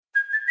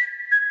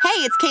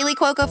Hey, it's Kaylee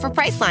Cuoco for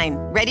Priceline.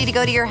 Ready to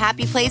go to your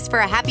happy place for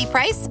a happy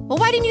price? Well,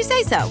 why didn't you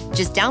say so?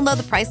 Just download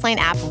the Priceline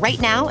app right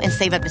now and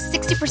save up to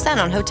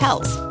 60% on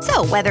hotels.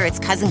 So whether it's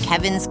Cousin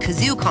Kevin's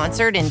Kazoo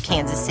Concert in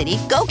Kansas City,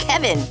 go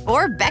Kevin,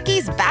 or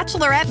Becky's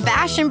Bachelorette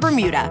Bash in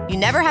Bermuda, you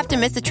never have to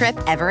miss a trip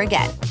ever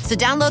again. So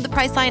download the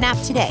Priceline app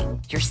today.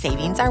 Your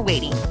savings are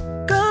waiting.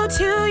 Go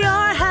to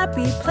your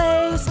happy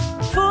place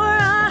for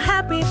a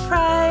happy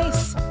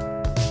price.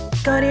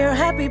 Go to your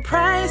happy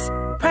price,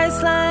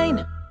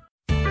 Priceline.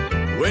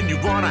 When you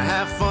want to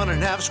have fun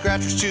and have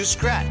scratchers to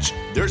scratch,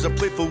 there's a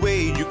playful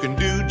way you can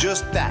do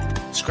just that.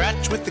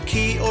 Scratch with the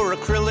key or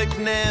acrylic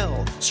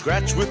nail.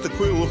 Scratch with the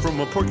quill from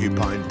a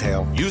porcupine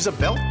tail. Use a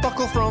belt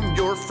buckle from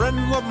your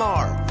friend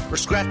Lamar. Or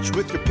scratch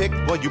with your pick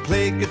while you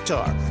play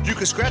guitar. You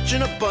can scratch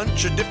in a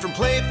bunch of different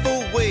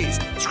playful ways.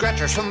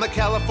 Scratchers from the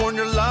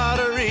California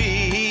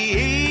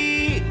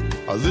Lottery.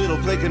 A little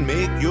play can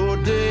make your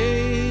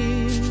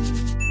day.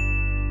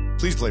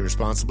 Please play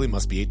responsibly.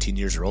 Must be 18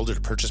 years or older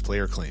to purchase, play,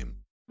 or claim.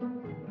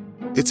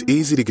 It's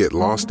easy to get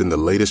lost in the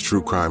latest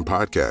true crime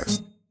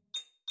podcast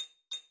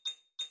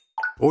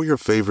or your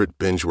favorite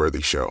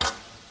binge-worthy show.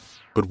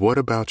 But what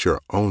about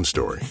your own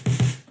story?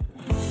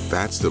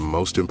 That's the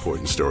most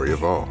important story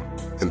of all,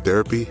 and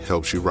therapy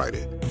helps you write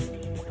it.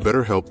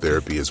 BetterHelp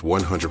Therapy is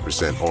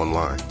 100%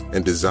 online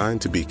and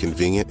designed to be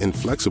convenient and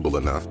flexible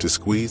enough to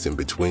squeeze in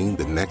between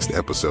the next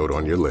episode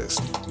on your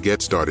list.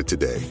 Get started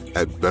today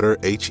at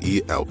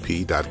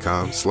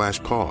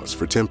betterhelp.com/pause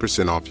for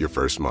 10% off your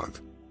first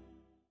month.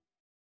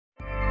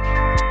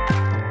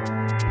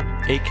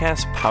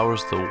 Acast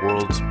powers the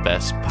world's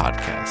best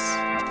podcasts.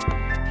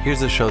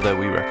 Here's a show that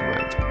we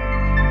recommend.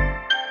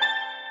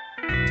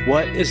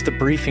 What is The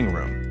Briefing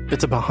Room?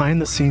 It's a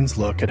behind-the-scenes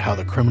look at how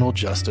the criminal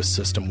justice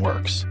system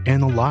works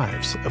and the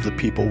lives of the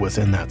people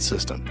within that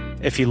system.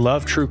 If you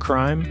love true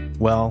crime,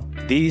 well,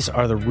 these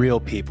are the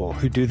real people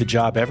who do the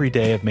job every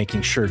day of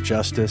making sure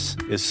justice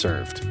is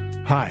served.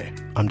 Hi,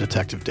 I'm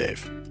Detective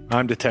Dave.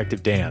 I'm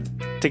Detective Dan.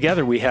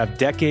 Together, we have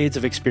decades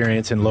of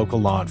experience in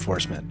local law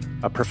enforcement,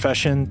 a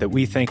profession that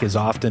we think is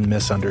often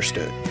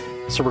misunderstood.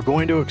 So we're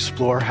going to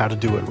explore how to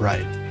do it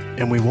right,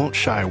 and we won't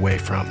shy away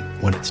from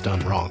when it's done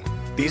wrong.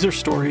 These are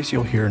stories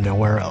you'll hear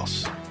nowhere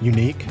else.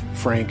 Unique,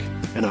 frank,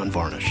 and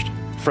unvarnished.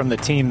 From the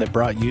team that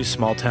brought you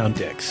Small Town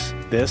Dicks,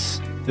 this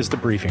is The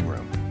Briefing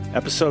Room.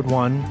 Episode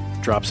 1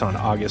 drops on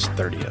August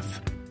 30th.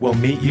 We'll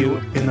meet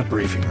you in the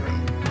briefing room.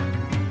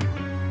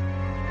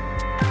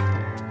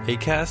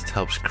 Acast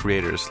helps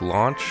creators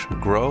launch,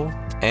 grow,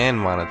 and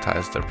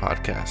monetize their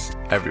podcasts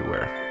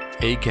everywhere.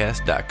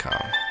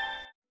 Acast.com.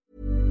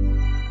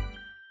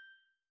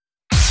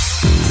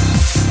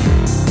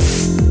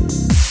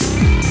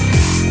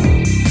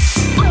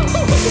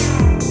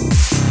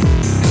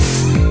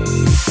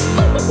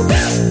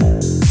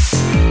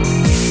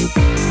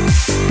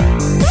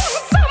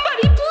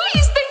 Somebody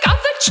please think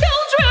of the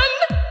children!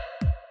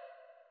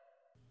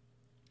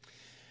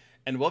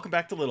 And welcome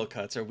back to Little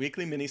Cuts, our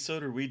weekly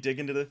minisode where we dig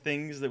into the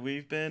things that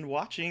we've been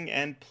watching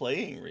and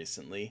playing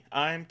recently.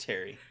 I'm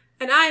Terry.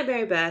 And I'm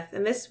Mary Beth,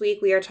 and this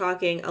week we are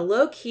talking a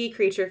low-key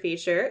creature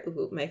feature,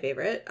 ooh, my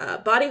favorite,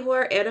 body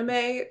horror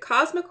anime,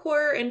 cosmic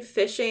horror and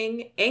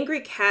fishing,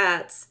 angry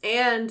cats,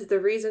 and the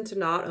reason to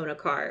not own a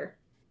car.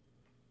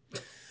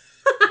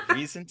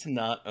 Reason to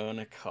not own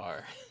a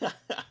car.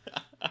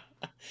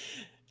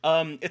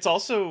 It's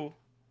also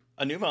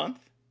a new month.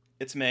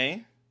 It's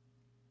May.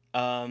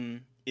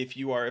 If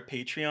you are a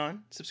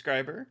Patreon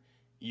subscriber,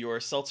 you're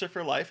Seltzer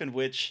for Life, in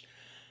which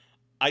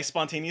I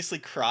spontaneously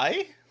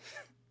cry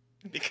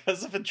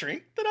because of a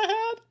drink that I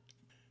had.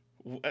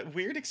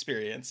 Weird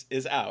Experience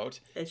is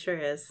out. It sure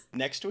is.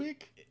 Next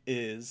week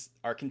is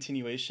our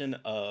continuation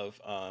of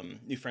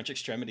New French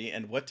Extremity.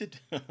 And what did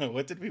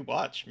we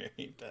watch,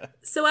 Mary Beth?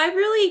 So I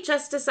really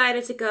just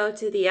decided to go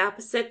to the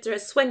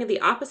swing in the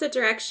opposite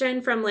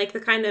direction from like the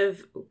kind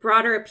of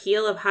broader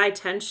appeal of High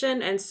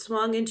Tension and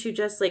swung into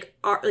just like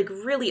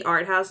really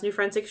art house New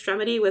French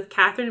Extremity with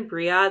Catherine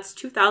Breillat's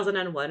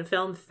 2001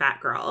 film Fat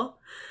Girl.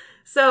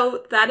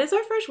 So that is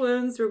our Fresh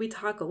Wounds, where we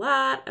talk a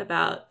lot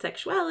about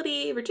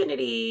sexuality,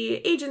 virginity,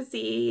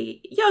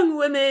 agency, young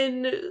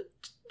women,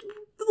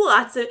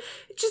 lots of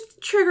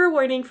just trigger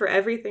warning for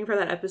everything for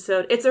that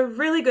episode. It's a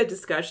really good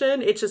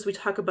discussion. It's just we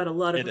talk about a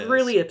lot of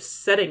really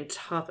upsetting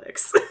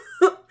topics.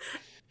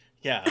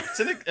 Yeah, it's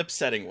an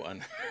upsetting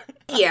one.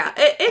 Yeah,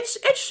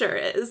 it sure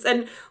is.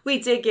 And we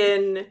dig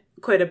in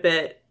quite a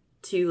bit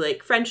to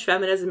like French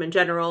feminism in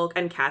general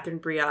and Catherine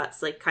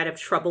Breillat's like kind of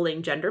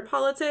troubling gender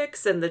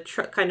politics and the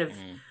kind of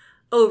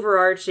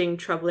overarching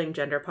troubling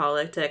gender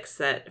politics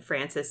that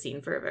France has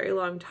seen for a very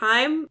long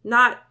time.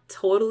 Not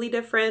totally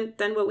different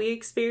than what we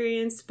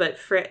experienced, but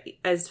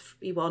as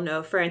you all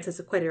know, France has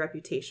quite a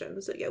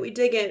reputation. So yeah, we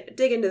dig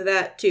into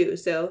that too.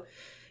 So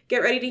get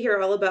ready to hear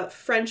all about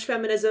French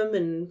feminism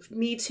and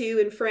Me Too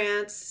in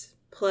France,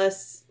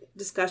 plus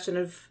discussion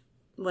of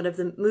one of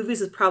the movies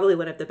is probably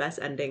one of the best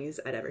endings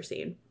I'd ever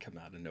seen. Comes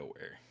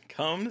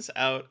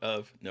out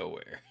of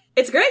nowhere.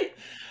 It's great.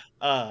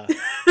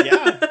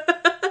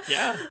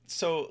 Yeah.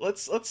 So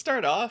let's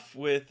start off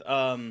with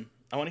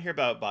I want to hear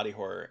about body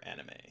horror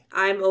anime.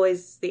 I'm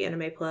always the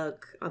anime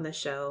plug on this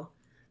show.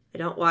 I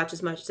don't watch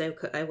as much as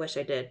I wish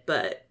I did,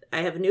 but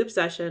I have a new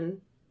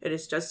obsession. It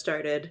has just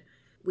started.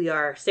 We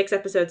are 6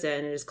 episodes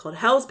in. It is called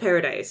Hell's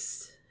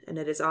Paradise, and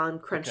it is on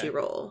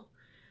Crunchyroll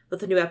with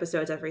the new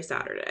episodes every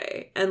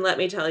Saturday. And let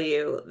me tell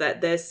you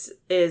that this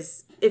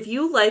is, if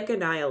you like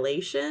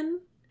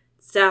Annihilation,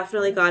 it's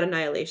definitely got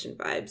Annihilation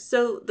vibes.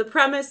 So the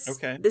premise,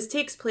 this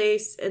takes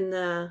place in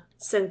the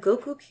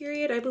Sengoku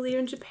period, I believe,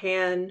 in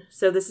Japan.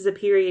 So this is a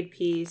period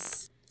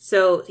piece.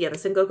 So yeah, the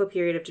Sengoku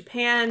period of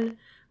Japan,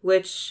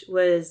 which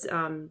was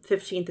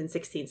 15th and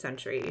 16th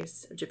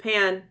centuries of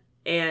Japan.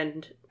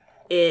 And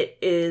it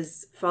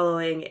is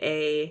following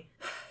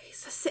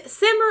he's a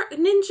samurai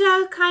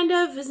ninja, kind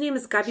of. His name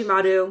is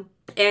Gabimaru,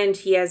 and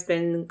he has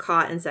been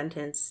caught and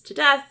sentenced to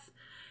death.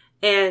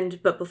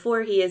 But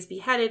before he is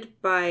beheaded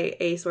by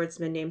a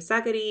swordsman named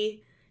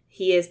Sagari,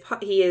 he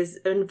is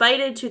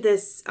invited to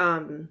this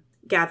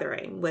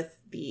gathering with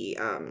the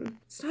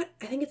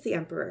I think it's the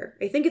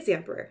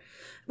Emperor.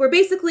 Where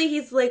basically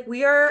he's like,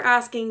 we are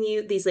asking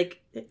you, these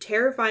like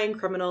terrifying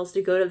criminals,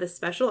 to go to this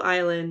special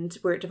island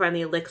to find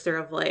the elixir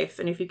of life.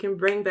 And if you can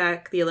bring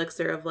back the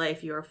elixir of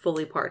life, you are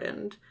fully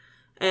pardoned.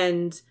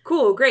 And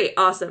cool, great,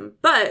 awesome.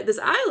 But this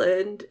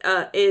island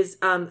is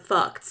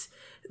fucked.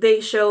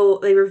 They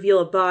reveal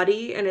a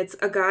body, and it's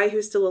a guy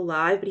who's still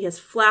alive, but he has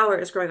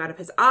flowers growing out of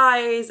his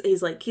eyes.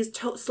 He's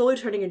slowly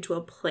turning into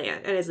a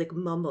plant, and is like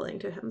mumbling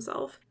to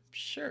himself.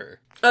 Sure.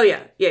 Oh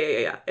yeah.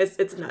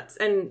 It's nuts.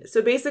 And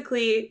so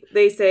basically,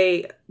 they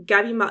say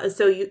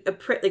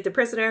the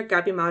prisoner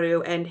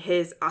Gabimaru and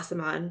his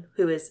Asaman,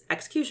 who is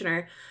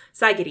executioner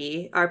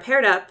Sagiri, are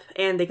paired up,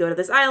 and they go to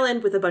this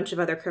island with a bunch of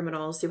other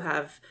criminals who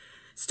have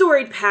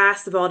storied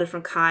pasts of all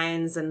different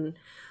kinds, and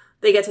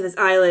they get to this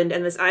island,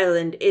 and this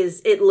island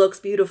it looks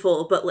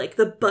beautiful, but like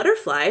the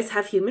butterflies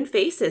have human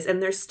faces,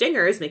 and their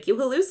stingers make you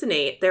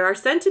hallucinate. There are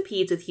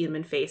centipedes with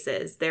human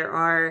faces. There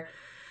are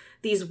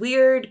these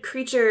weird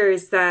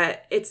creatures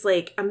that it's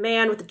like a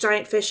man with a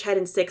giant fish head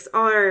and 6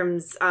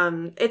 arms.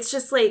 It's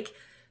just like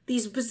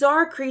these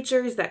bizarre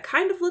creatures that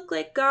kind of look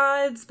like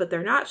gods, but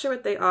they're not sure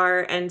what they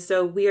are. And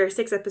so we are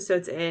 6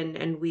 episodes in,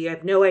 and we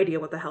have no idea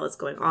what the hell is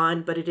going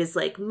on, but it is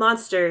like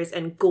monsters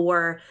and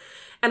gore.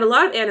 And a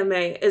lot of anime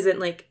isn't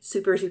like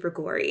super, super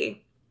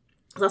gory.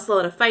 There's also a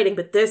lot of fighting,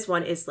 but this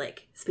one is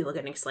like people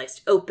getting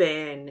sliced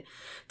open,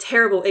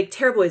 terrible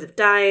ways of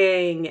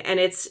dying, and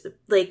it's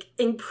like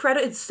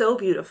incredible. It's so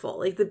beautiful.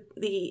 Like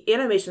the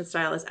animation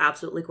style is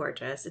absolutely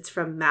gorgeous. It's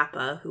from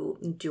MAPPA, who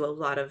do a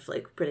lot of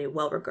like pretty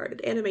well-regarded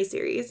anime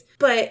series.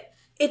 But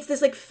it's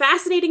this like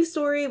fascinating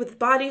story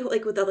with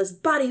all this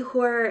body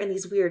horror and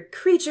these weird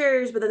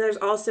creatures, but then there's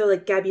also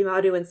like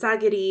Gabimaru and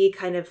Sagiri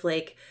kind of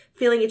like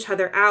feeling each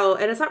other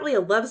out, and it's not really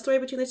a love story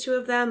between the two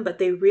of them, but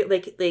they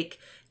like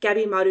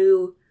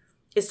Gabimaru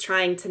is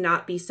trying to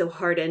not be so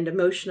hardened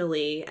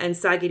emotionally, and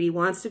Sagiri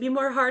wants to be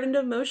more hardened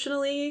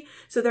emotionally,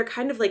 so they're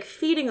kind of like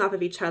feeding off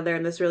of each other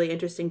in this really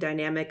interesting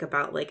dynamic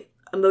about like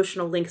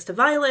emotional links to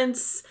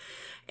violence.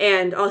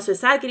 And also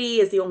Sagiri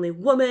is the only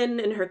woman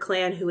in her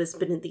clan who has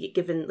been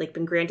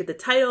been granted the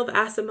title of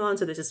Asamon,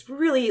 so there's this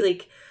really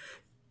like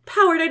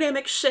power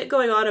dynamic shit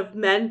going on of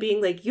men being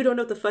like, you don't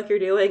know what the fuck you're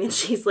doing, and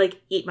she's like,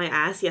 eat my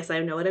ass, yes I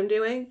know what I'm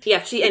doing.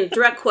 Yeah, in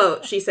direct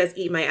quote, she says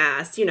eat my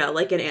ass,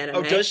 like in anime.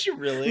 Oh, does she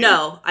really?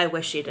 No, I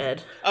wish she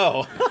did.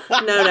 Oh.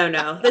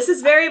 No. This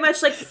is very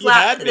much like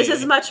this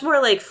is much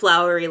more like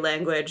flowery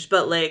language,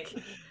 but like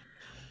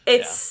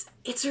it's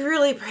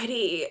really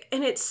pretty,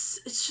 and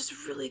it's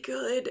just really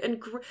good,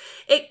 and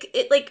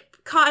it like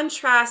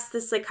contrasts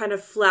this like kind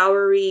of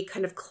flowery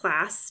kind of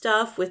class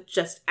stuff with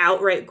just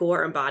outright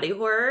gore and body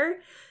horror.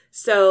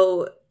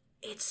 So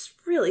it's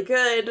really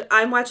good.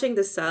 I'm watching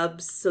the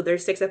subs, so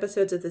there's 6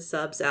 episodes of the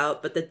subs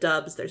out, but the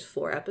dubs, there's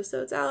 4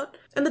 episodes out.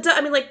 And the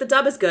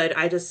dub is good.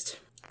 I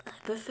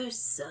prefer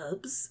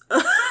subs.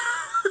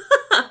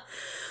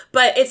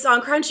 But it's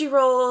on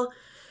Crunchyroll.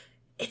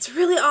 It's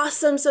really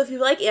awesome. So if you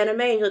like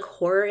anime and you like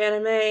horror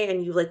anime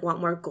and you like want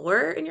more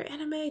gore in your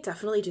anime,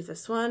 definitely do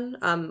this one.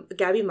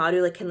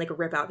 Gabimaru like can like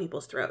rip out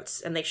people's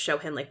throats, and they show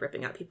him like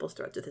ripping out people's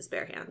throats with his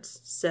bare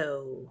hands.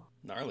 So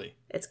gnarly.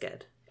 It's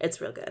good. It's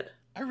real good.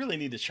 I really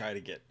need to try to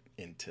get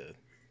into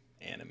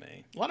anime.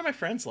 A lot of my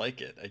friends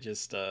like it. I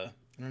just I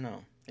don't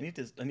know. I need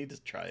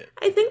to try it.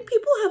 I think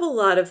people have a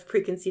lot of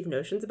preconceived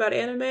notions about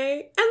anime,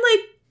 and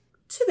like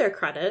to their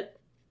credit,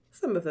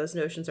 some of those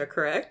notions are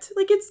correct.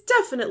 Like, it's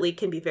definitely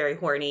can be very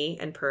horny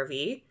and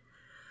pervy,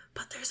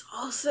 but there's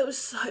also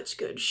such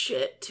good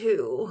shit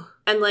too.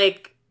 And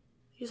like,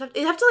 you have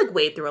to like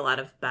wade through a lot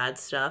of bad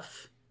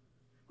stuff,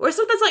 or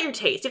something that's not your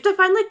taste. You have to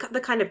find like the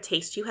kind of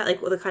taste you have,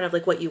 like the kind of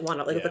like what you want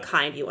to, like the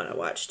kind you want to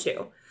watch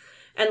too.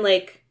 And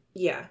like,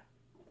 yeah,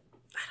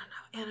 I don't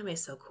know. Anime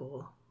is so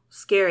cool.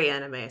 Scary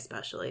anime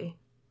especially,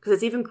 because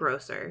it's even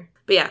grosser.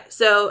 But yeah,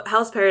 so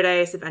Hell's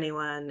Paradise, if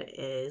anyone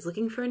is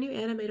looking for a new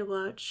anime to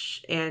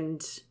watch,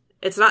 and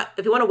it's not,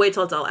 if you want to wait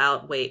till it's all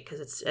out, wait, because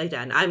it's,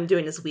 again, I'm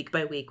doing this week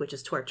by week, which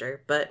is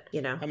torture, but,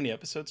 How many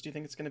episodes do you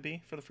think it's going to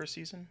be for the first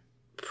season?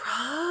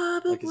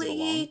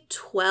 Probably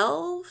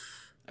 12.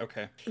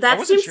 Okay.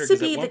 That seems to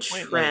be the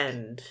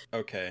trend.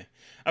 Okay.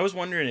 I was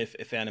wondering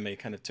if anime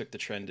kind of took the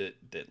trend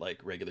that like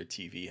regular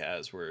TV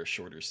has, where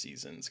shorter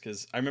seasons.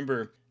 Because I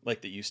remember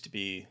like they used to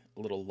be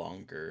a little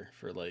longer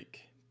for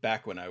like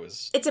back when I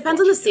was. It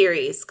depends on the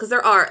series, because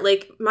there are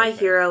like My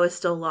Hero is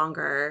still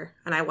longer,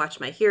 and I watch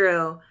My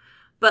Hero,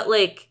 but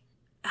like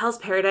Hell's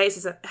Paradise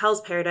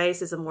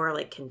is a more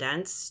like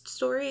condensed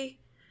story.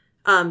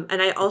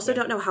 And I also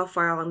don't know how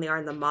far along they are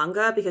in the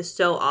manga, because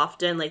so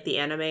often like the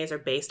animes are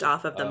based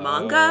off of the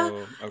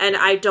manga, and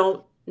I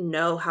don't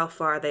know how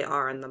far they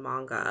are in the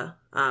manga.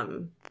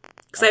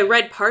 Because I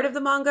read part of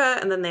the manga,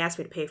 and then they asked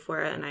me to pay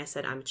for it, and I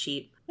said I'm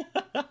cheap.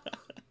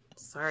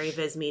 Sorry,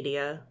 Viz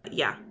Media.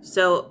 Yeah.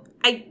 So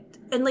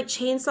and like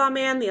Chainsaw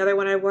Man, the other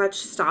one I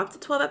watched, stopped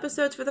at 12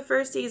 episodes for the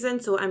first season.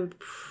 So I'm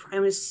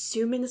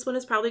assuming this one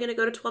is probably going to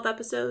go to 12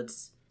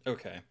 episodes.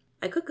 Okay.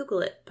 I could Google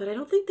it, but I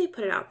don't think they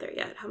put it out there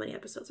yet, how many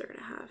episodes they're going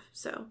to have.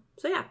 So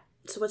yeah.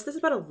 So what's this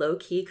about a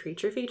low-key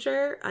creature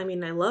feature? I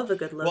mean, I love a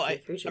good low-key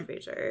creature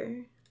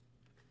feature.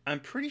 I'm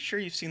pretty sure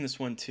you've seen this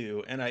one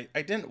too, and I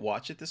didn't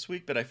watch it this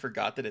week, but I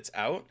forgot that it's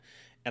out,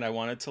 and I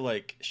wanted to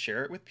like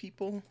share it with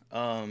people.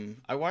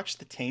 I watched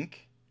The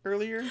Tank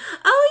earlier.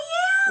 Oh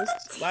yeah,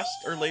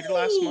 later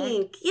last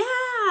month.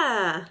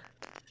 Yeah.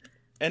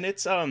 And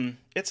it's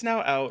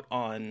now out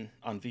on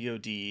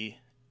VOD,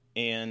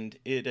 and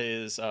it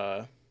is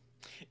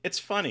it's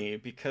funny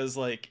because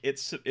like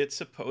it's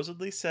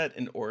supposedly set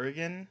in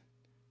Oregon,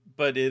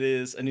 but it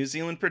is a New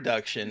Zealand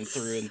production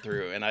through and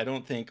through, and I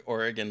don't think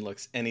Oregon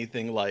looks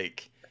anything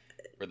like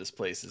where this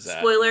place is at.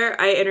 Spoiler,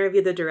 I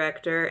interviewed the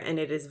director, and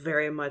it is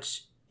very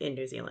much in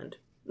New Zealand.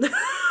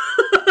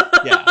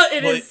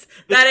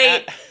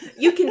 Yeah.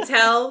 You can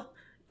tell,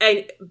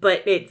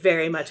 but it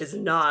very much is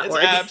not It's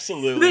Oregon.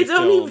 Absolutely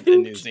filmed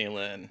in New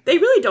Zealand. They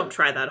really don't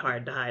try that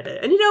hard to hide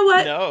it. And you know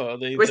what? No,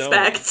 they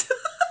Respect. Don't.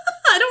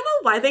 I don't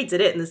know why they did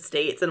it in the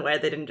States and why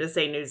they didn't just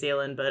say New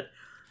Zealand, but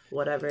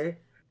whatever.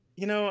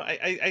 You know,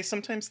 I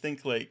sometimes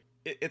think like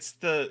it's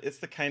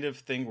the kind of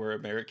thing where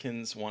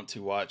Americans want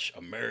to watch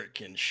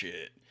American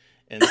shit,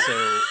 and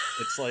so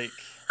it's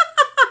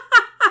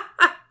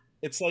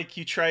like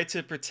you try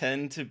to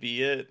pretend to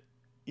be it.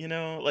 You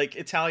know, like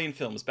Italian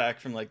films back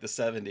from like the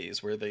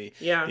 70s, where the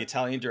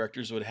Italian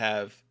directors would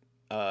have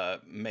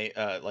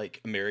like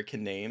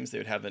American names. They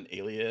would have an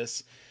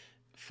alias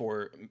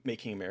for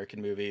making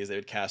American movies. They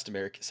would cast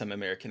some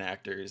American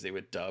actors. They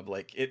would dub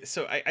like it.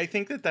 So I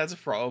think that's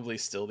probably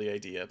still the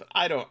idea, but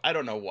I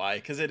don't know why,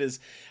 because it is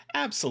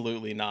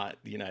absolutely not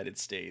the United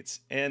States,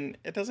 and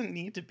it doesn't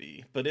need to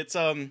be. But it's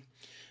a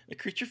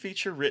creature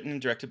feature written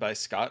and directed by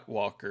Scott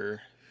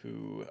Walker,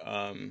 who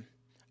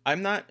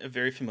I'm not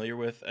very familiar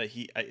with.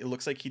 It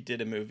looks like he did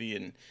a movie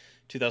in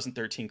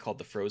 2013 called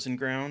The Frozen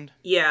Ground.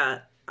 Yeah,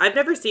 I've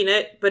never seen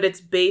it, but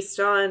it's based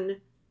on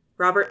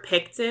Robert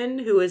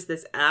Pickton, who is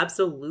this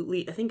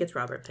absolutely... I think it's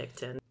Robert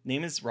Pickton.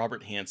 Name is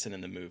Robert Hansen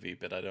in the movie,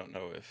 but I don't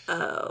know if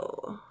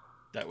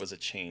that was a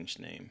changed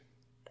name.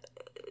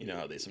 You know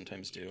how they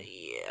sometimes do.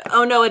 Yeah.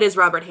 Oh, no, it is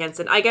Robert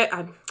Hansen.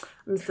 I'm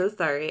so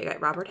sorry. I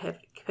got Robert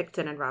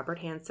Pickton and Robert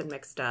Hansen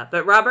mixed up.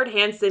 But Robert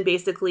Hansen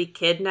basically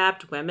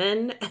kidnapped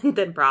women and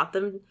then brought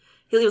them...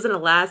 He was in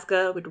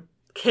Alaska, would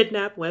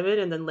kidnap women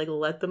and then like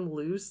let them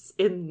loose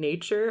in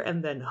nature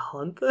and then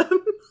hunt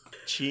them.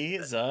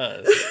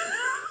 Jesus.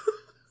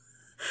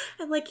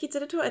 And like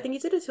I think he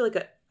did it to like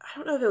I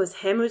don't know if it was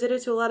him who did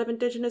it to a lot of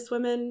Indigenous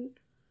women,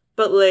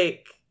 but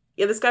like,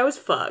 yeah, this guy was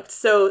fucked.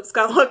 So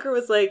Scott Walker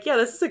was like, yeah,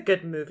 this is a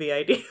good movie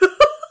idea.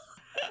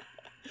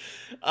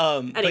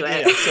 Anyway.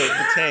 Anyway. So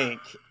The Tank,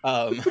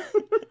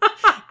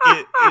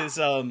 it is,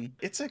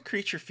 it's a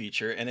creature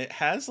feature, and it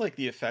has like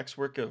the effects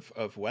work of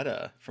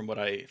Weta from what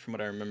I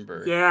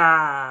remember.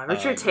 Yeah.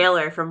 Richard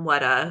Taylor from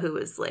Weta, who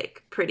was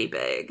like pretty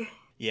big.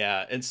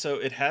 Yeah, and so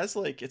it has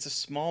like, it's a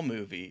small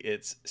movie.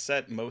 It's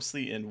set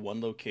mostly in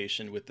one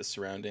location with the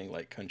surrounding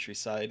like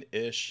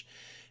countryside-ish.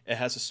 It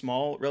has a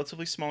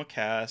relatively small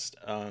cast,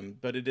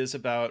 but it is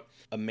about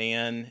a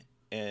man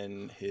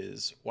and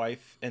his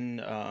wife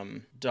and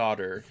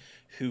daughter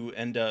who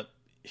ends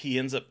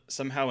up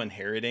somehow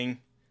inheriting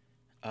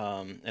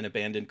an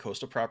abandoned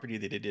coastal property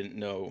that he didn't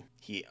know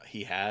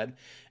he had,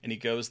 and he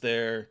goes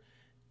there,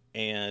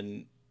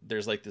 and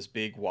there's like this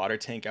big water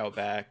tank out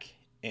back.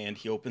 And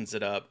he opens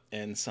it up,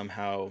 and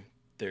somehow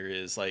there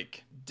is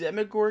like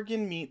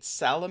Demogorgon meets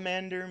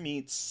salamander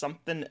meets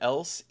something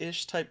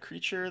else-ish type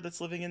creature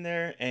that's living in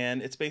there.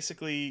 And it's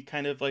basically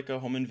kind of like a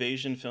home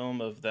invasion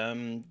film of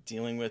them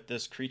dealing with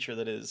this creature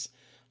that is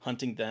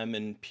hunting them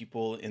and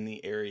people in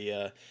the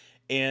area.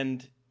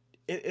 And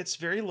it's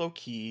very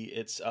low-key.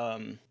 It's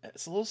a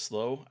little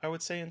slow, I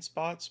would say, in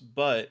spots,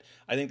 but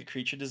I think the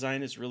creature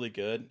design is really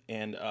good.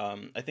 And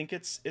I think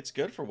it's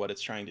good for what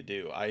it's trying to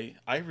do.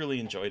 I really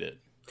enjoyed it.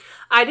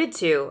 I did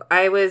too.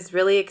 I was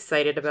really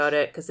excited about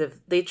it because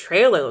the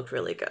trailer looked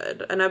really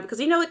good, and because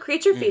like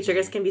creature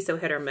features can be so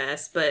hit or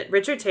miss. But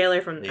Richard Taylor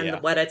and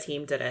the Weta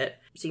team did it,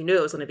 so you knew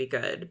it was going to be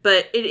good.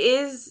 But it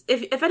is,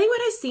 if anyone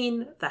has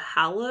seen The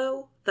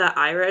Hallow, the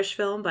Irish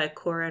film by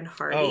Corin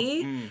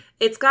Hardy,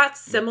 it's got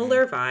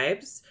similar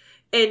vibes.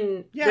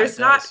 And Yeah, there's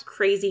it not does.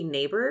 crazy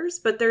neighbors,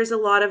 but there's a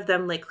lot of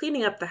them like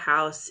cleaning up the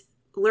house,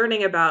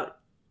 learning about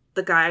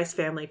the guy's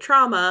family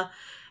trauma,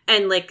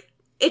 and like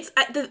it's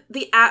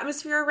the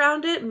atmosphere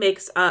around it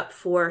makes up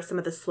for some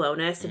of the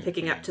slowness and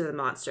picking up to the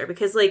monster,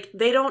 because like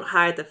they don't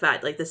hide the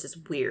fact like this is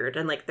weird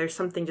and like there's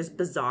something just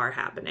bizarre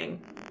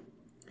happening.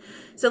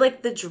 So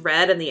like the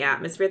dread and the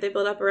atmosphere they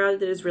build up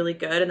around it is really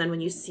good, and then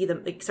when you see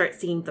them like start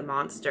seeing the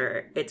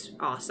monster, it's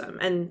awesome.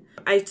 And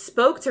I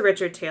spoke to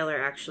Richard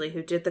Taylor actually,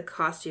 who did the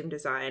costume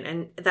design,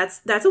 and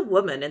that's a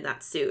woman in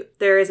that suit.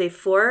 There is a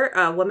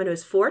woman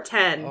who's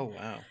 4'10". Oh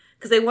wow.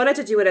 Because they wanted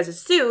to do it as a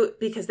suit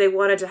because they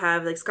wanted to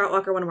have, like, Scott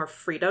Walker wanted more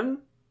freedom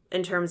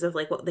in terms of,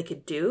 like, what they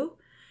could do.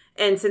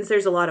 And since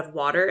there's a lot of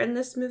water in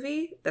this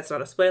movie, that's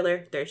not a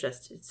spoiler,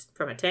 it's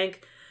from a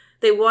tank,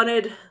 they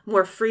wanted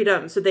more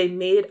freedom. So they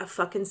made a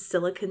fucking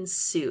silicone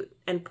suit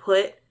and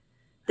put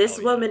this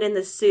woman in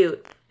the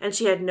suit, and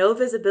she had no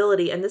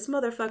visibility, and this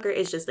motherfucker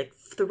is just, like,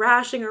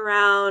 thrashing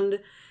around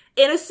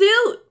in a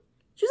suit.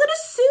 She was in a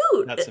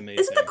suit. That's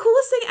amazing. Isn't the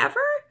coolest thing ever?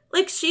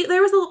 Like,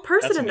 there was a little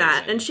person That's in that,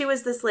 amazing. and she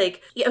was this,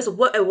 like, it was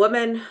a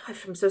woman,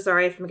 I'm so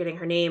sorry if I'm getting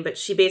her name, but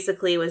she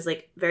basically was,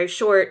 like, very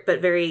short,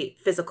 but very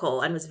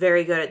physical, and was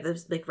very good at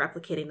this, like,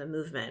 replicating the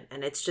movement,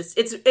 and it's just,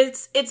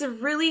 it's a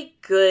really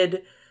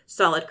good,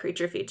 solid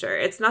creature feature.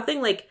 It's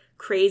nothing, like,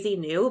 crazy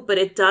new, but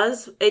it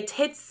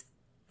hits,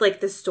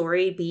 like, the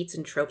story beats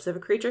and tropes of a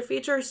creature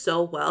feature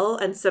so well,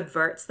 and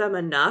subverts them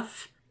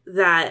enough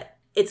that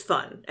it's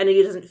fun, and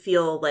it doesn't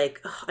feel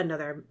like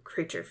another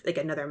creature, like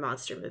another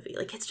monster movie.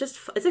 Like it's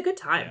a good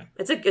time.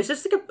 Yeah. It's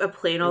just like a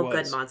plain old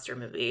good monster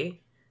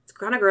movie. It's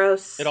kind of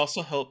gross. It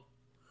also helped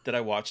that I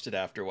watched it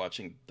after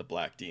watching The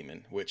Black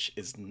Demon, which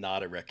is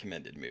not a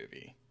recommended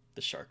movie.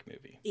 The shark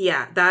movie.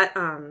 Yeah, that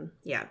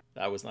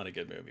was not a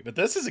good movie, but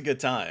this is a good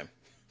time.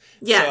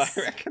 Yes,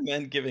 so I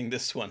recommend giving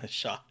this one a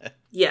shot.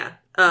 Yeah,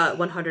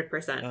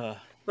 100%.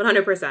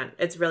 100%.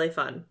 It's really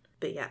fun.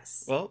 But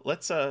yes. Well,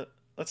 let's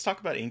talk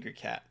about Angry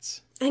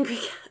Cats. Angry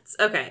Cats.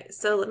 Okay,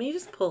 so let me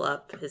just pull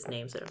up his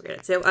name so I don't forget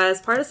it. So as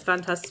part of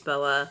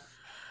Fantaspoa,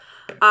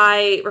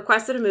 I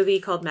requested a movie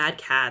called Mad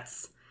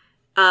Cats.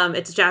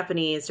 It's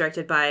Japanese,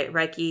 directed by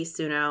Reiki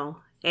Suno,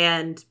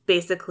 and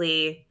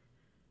basically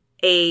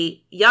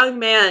a young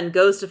man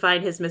goes to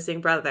find his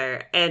missing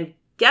brother, and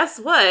guess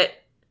what?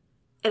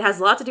 It has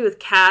a lot to do with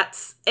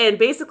cats, and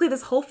basically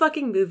this whole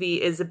fucking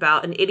movie is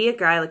about an idiot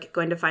guy like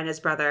going to find his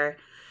brother,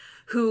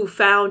 who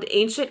found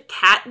ancient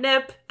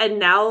catnip, and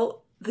now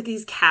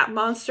these cat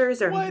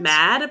monsters are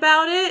mad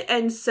about it.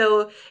 And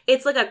so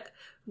it's like a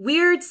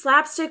weird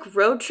slapstick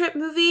road trip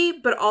movie,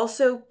 but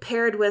also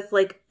paired with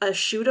like a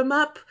shoot 'em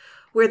up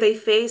where they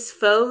face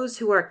foes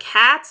who are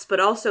cats, but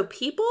also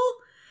people.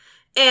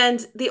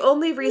 And the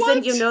only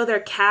reason you know they're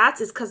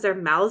cats is because their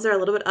mouths are a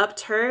little bit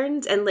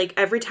upturned, and like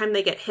every time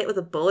they get hit with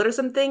a bullet or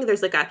something,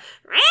 there's like a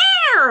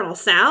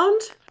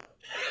sound.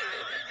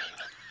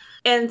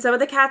 And some of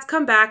the cats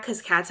come back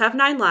because cats have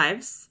 9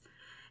 lives.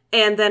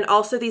 And then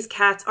also these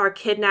cats are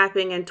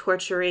kidnapping and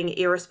torturing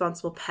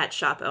irresponsible pet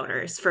shop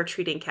owners for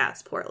treating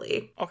cats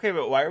poorly. Okay,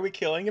 but why are we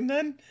killing him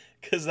then?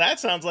 Because that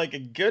sounds like a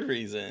good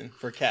reason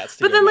for cats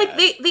to But go then, mad.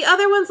 like, the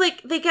other ones,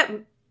 like, they get,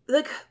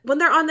 like, when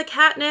they're on the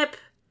catnip,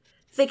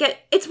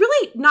 it's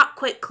really not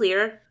quite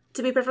clear,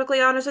 to be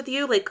perfectly honest with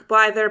you, like,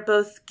 why they're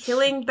both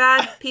killing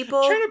bad people.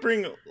 I'm trying to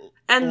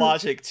bring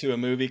logic to a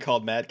movie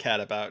called Mad Cat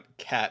about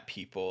cat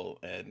people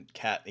and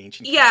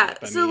ancient yeah,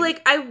 catnip. so,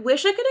 like, I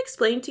wish I could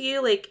explain to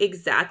you, like,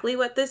 exactly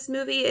what this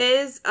movie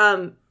is.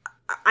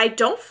 I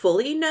don't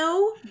fully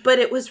know, but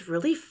it was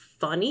really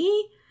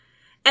funny.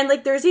 And,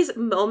 like, there's these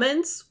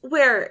moments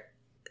where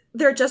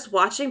they're just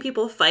watching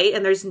people fight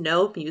and there's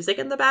no music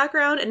in the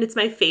background, and it's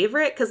my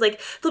favorite because, like,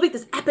 they'll make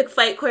this epic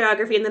fight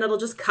choreography and then it'll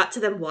just cut to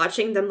them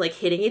watching them, like,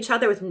 hitting each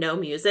other with no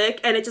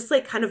music, and it just,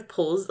 like, kind of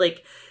pulls,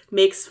 like,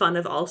 makes fun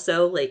of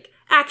also, like,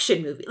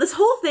 action movie. This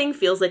whole thing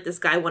feels like this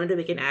guy wanted to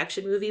make an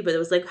action movie, but it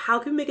was like, how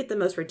can we make it the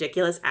most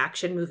ridiculous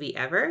action movie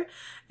ever?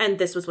 And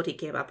this was what he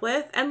came up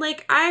with, and,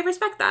 like, I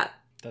respect that.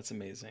 That's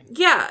amazing.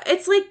 Yeah,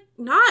 it's, like,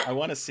 not... I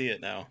want to see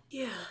it now.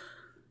 Yeah.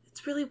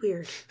 It's really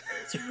weird.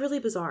 It's really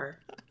bizarre.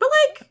 But,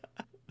 like,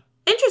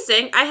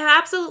 interesting. I have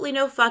absolutely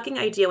no fucking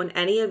idea when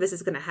any of this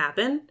is going to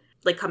happen.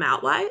 Like, coming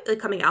out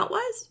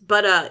wise.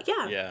 But,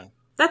 yeah. Yeah.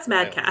 That's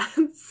Mad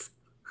Cats.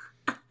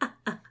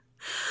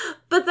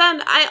 But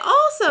then I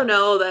also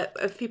know that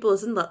if people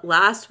listen to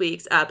last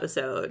week's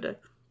episode,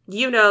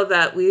 you know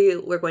that we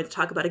were going to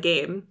talk about a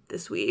game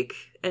this week.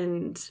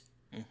 And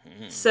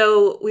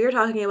so we were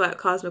talking about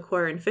Cosmic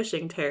Horror and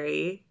Fishing,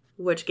 Terry.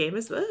 Which game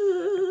is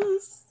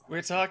this?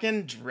 We're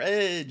talking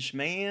Dredge,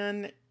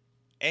 man.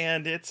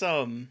 And it's,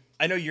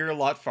 I know you're a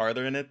lot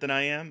farther in it than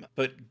I am,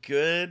 but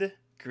good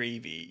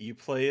gravy. You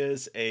play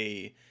as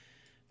a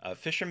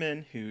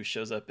fisherman who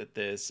shows up at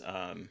this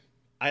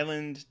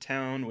island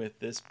town with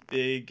this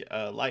big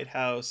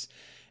lighthouse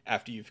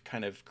after you've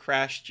kind of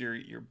crashed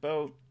your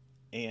boat,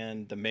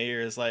 and the mayor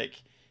is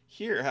like,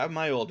 here, have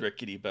my old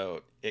rickety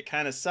boat. It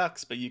kind of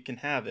sucks, but you can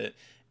have it,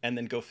 and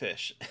then go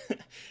fish.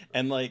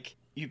 And, like,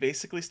 you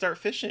basically start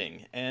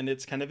fishing, and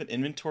it's kind of an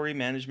inventory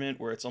management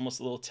where it's almost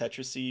a little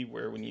Tetris-y,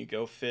 where when you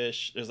go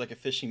fish, there's like a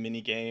fishing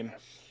mini game,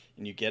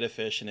 and you get a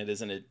fish, and it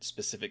isn't a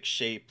specific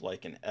shape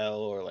like an L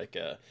or like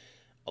a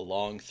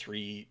long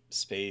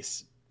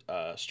 3-space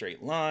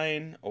straight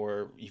line,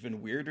 or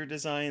even weirder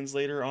designs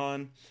later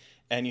on,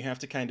 and you have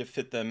to kind of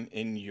fit them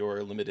in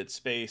your limited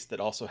space that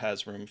also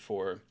has room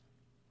for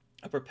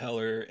a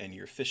propeller and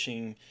your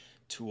fishing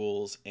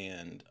tools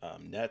and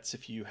nets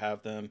if you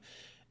have them.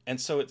 And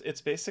so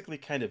it's basically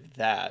kind of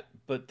that.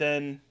 But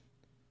then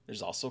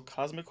there's also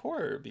cosmic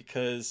horror,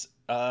 because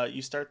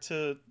you start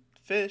to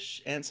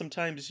fish and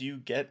sometimes you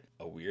get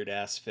a weird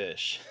ass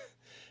fish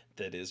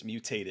that is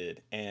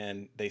mutated,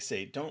 and they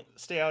say don't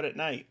stay out at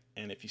night.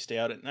 And if you stay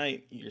out at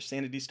night, your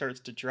sanity starts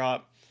to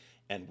drop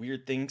and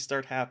weird things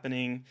start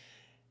happening.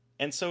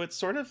 And so it's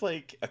sort of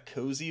like a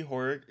cozy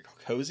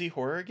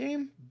horror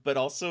game, but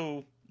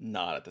also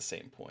not at the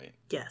same point.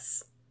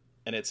 Yes.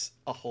 And it's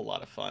a whole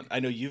lot of fun. I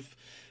know you've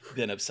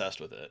been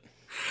obsessed with it.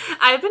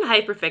 I've been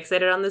hyper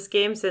fixated on this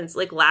game since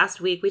like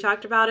last week we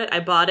talked about it. I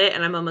bought it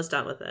and I'm almost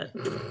done with it.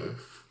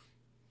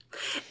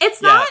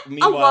 It's not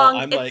meanwhile, a long...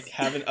 I'm like,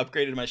 haven't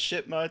upgraded my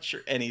shit much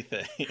or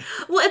anything.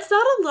 Well, it's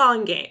not a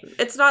long game.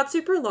 It's not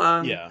super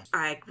long. Yeah.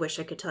 I wish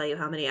I could tell you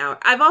how many hours.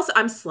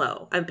 I'm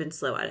slow. I've been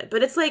slow at it.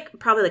 But it's like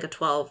probably like a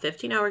 12,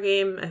 15 hour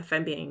game if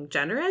I'm being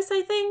generous,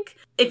 I think.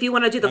 If you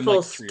want to do the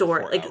full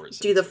story, like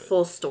do the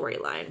full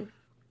storyline.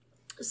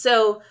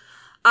 So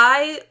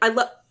I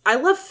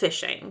love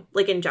fishing,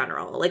 like in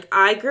general. Like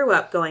I grew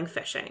up going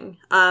fishing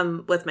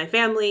with my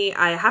family.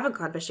 I haven't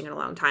gone fishing in a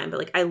long time, but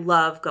like I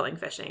love going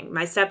fishing.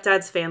 My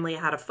stepdad's family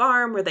had a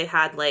farm where they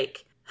had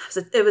like,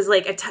 it was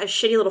like a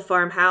shitty little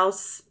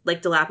farmhouse,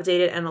 like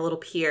dilapidated, and a little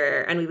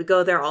pier. And we would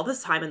go there all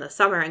this time in the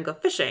summer and go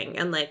fishing.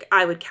 And like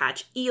I would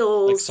catch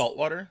eels. Like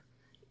saltwater?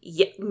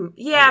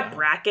 Yeah,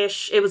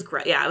 brackish. It was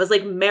great. Yeah, it was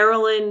like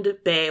Maryland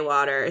Bay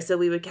water. So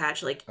we would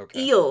catch like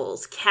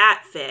eels,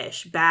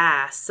 catfish,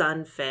 bass,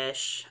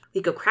 sunfish.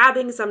 We'd go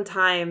crabbing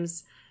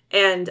sometimes,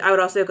 and I would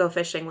also go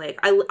fishing. Like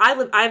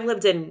I've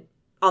lived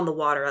on the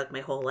water like my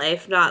whole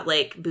life, not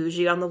like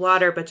bougie on the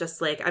water, but just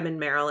like I'm in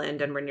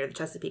Maryland and we're near the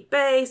Chesapeake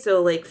Bay,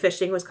 so like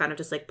fishing was kind of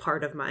just like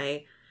part of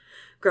my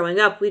growing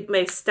up.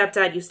 My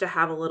stepdad used to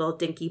have a little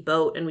dinky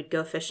boat, and we'd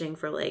go fishing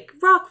for like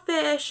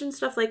rockfish and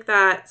stuff like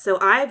that. So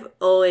I've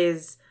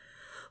always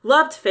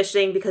loved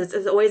fishing because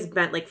it's always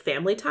meant like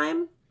family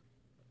time,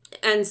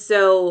 and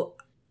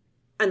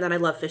then I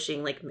love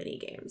fishing, like, mini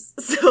games.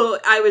 So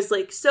I was,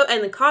 like,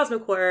 and the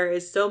cosmic horror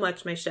is so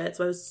much my shit,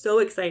 so I was so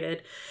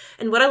excited.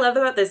 And what I love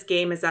about this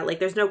game is that, like,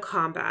 there's no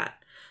combat.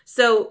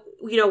 So,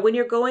 you know, when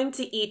you're going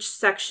to each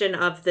section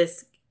of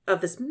this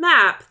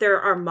map, there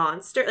are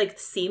like,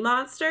 sea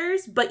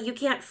monsters, but you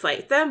can't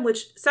fight them,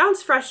 which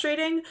sounds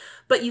frustrating,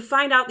 but you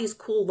find out these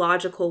cool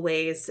logical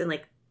ways and,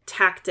 like,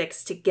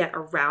 tactics to get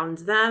around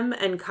them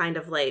and kind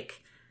of,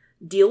 like,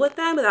 deal with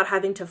them without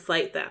having to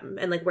fight them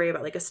and like worry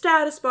about like a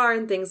status bar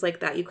and things like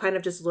that. You kind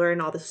of just learn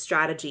all the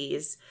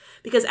strategies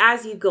because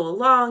as you go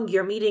along,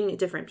 you're meeting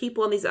different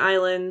people on these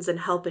islands and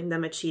helping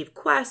them achieve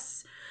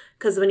quests.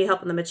 Because when you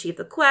help them achieve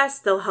the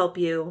quest, they'll help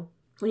you.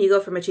 When you go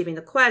from achieving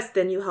the quest,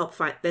 then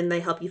they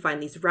help you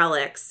find these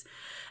relics.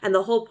 And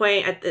the whole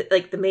point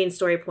the main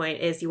story point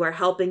is you are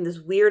helping this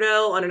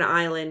weirdo on an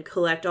island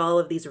collect all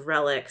of these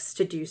relics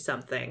to do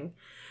something.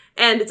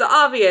 And it's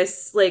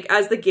obvious, like,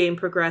 as the game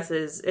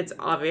progresses, it's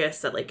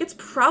obvious that, like, it's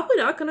probably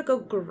not going to go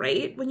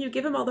great when you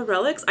give him all the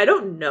relics. I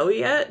don't know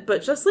yet,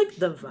 but just, like,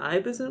 the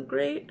vibe isn't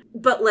great.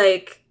 But,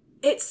 like,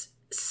 it's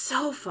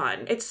so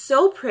fun. It's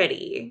so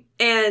pretty.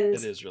 And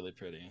it is really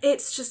pretty.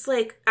 It's just,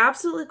 like,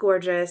 absolutely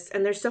gorgeous.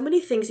 And there's so many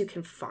things you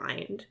can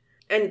find.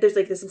 And there's,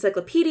 like, this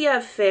encyclopedia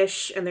of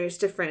fish, and there's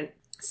different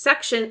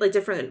section, like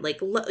different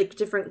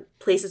different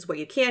places where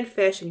you can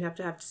fish, and you have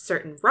to have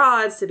certain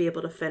rods to be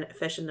able to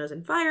fish in those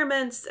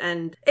environments.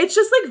 And it's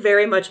just like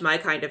very much my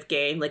kind of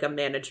game, like a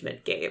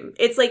management game.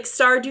 It's like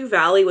Stardew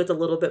Valley with a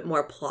little bit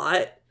more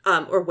plot,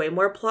 or way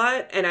more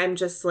plot, and I'm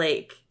just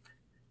like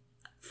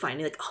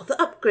finding like all the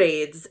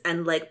upgrades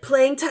and like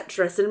playing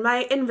Tetris in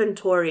my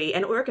inventory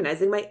and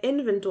organizing my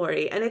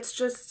inventory, and it's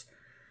just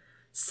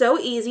so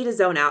easy to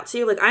zone out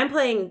to. Like, I'm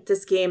playing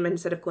this game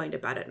instead of going to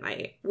bed at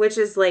night, which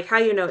is, like, how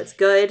you know it's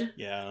good.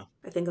 Yeah.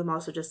 I think I'm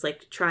also just,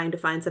 like, trying to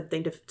find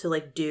something to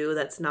like, do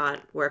that's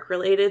not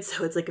work-related,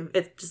 so it's, like,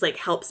 it just, like,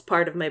 helps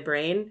part of my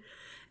brain.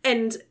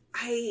 And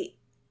I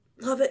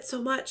love it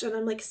so much, and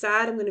I'm, like,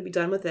 sad I'm going to be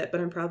done with it,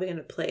 but I'm probably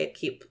going to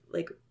keep,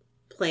 like,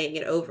 playing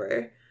it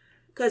over.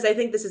 Because I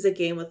think this is a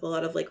game with a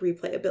lot of, like,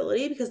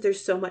 replayability, because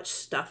there's so much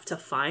stuff to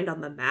find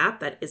on the map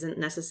that isn't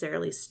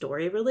necessarily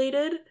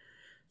story-related.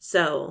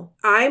 So,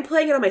 I'm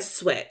playing it on my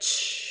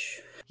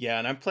Switch. Yeah,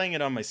 and I'm playing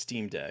it on my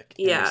Steam Deck.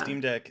 Yeah. And the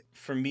Steam Deck,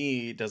 for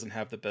me, doesn't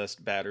have the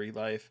best battery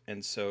life,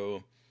 and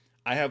so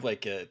I have,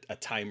 like, a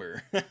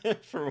timer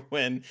for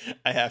when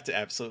I have to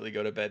absolutely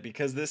go to bed,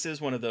 because this is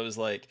one of those,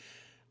 like,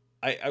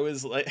 I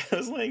was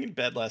laying in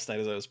bed last night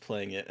as I was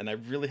playing it, and I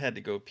really had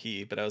to go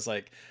pee, but I was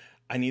like,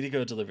 I need to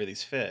go deliver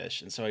these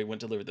fish, and so I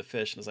went to deliver the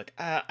fish, and I was like,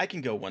 I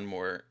can go one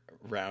more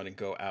around and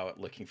go out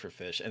looking for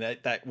fish. And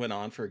that went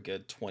on for a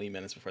good 20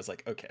 minutes before I was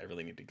like, okay, I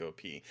really need to go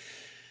pee.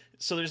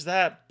 So there's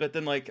that. But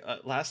then like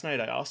last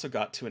night I also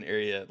got to an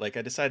area, like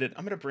I decided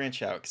I'm going to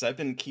branch out because I've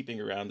been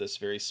keeping around this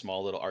very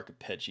small little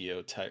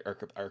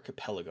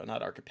archipelago,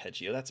 not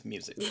arpeggio, that's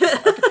music.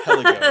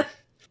 Archipelago.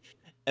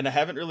 And I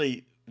haven't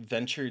really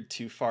ventured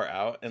too far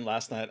out. And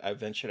last night I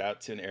ventured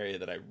out to an area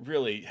that I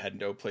really had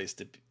no place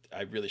to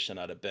I really should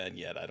not have been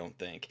yet, I don't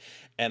think.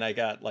 And I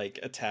got like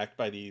attacked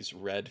by these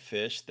red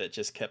fish that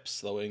just kept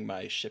slowing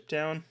my ship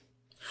down.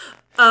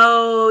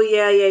 Oh,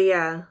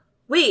 yeah.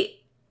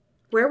 Wait,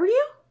 where were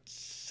you?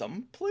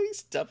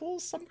 Someplace?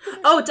 Devil's something?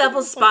 Oh,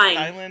 Devil's Spine.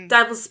 Island?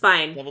 Devil's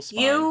Spine. Devil's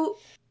Spine.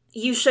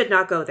 You should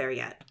not go there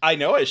yet. I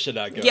know I should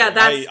not go. Yeah,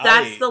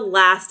 that's the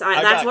last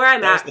time. That's where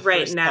I'm at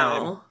right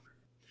now. Time.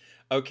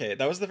 Okay,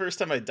 that was the first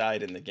time I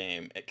died in the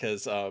game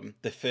because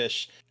the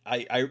fish,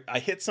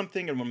 I hit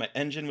something and when my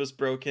engine was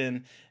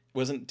broken,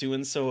 wasn't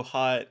doing so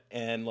hot,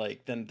 and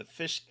like then the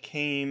fish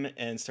came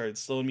and started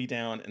slowing me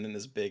down, and then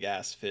this big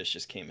ass fish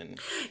just came in.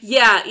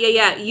 Yeah.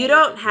 You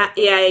don't have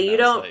you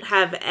don't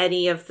have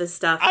any of the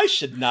stuff. I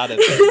should not have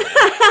been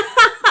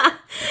there.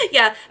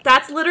 Yeah,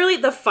 that's literally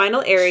the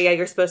final area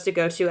you're supposed to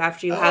go to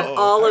after you have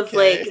all of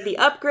like the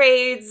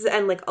upgrades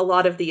and like a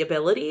lot of the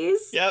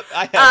abilities. Yep,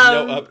 I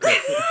have no upgrades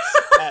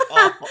at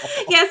all.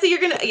 Yeah, so you're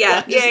gonna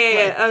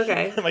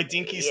okay. My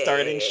dinky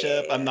starting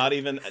ship. I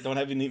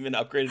haven't even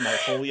upgraded my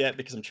hull yet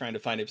because I'm trying to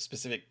find a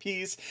specific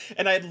piece.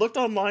 And I had looked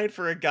online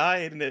for a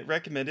guide and it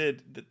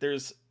recommended that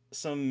there's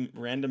some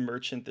random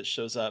merchant that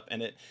shows up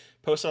and it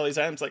posts all these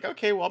items like,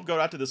 okay, well I'll go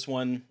out to this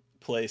one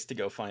place to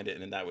go find it,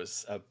 and that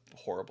was a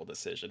horrible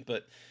decision,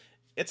 but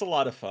it's a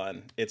lot of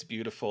fun. It's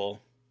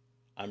beautiful.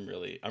 I'm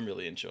really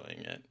enjoying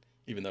it,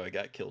 even though I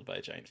got killed by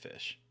a giant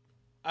fish.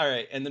 All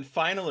right, and then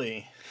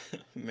finally,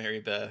 Mary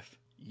Beth,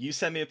 you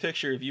sent me a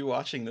picture of you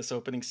watching this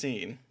opening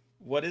scene.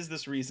 What is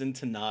this reason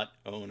to not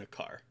own a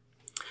car?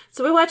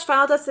 So we watched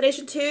Final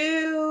Destination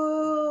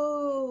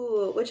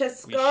 2, which has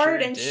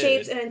scarred and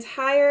shaped an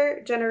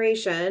entire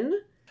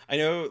generation. I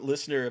know,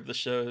 listener of the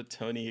show,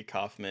 Tony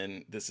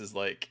Kaufman, this is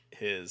like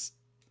his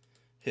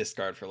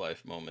scarred for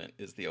life moment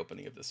is the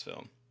opening of this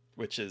film,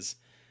 which is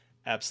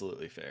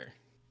absolutely fair.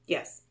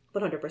 Yes,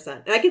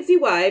 100%. And I can see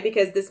why,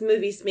 because this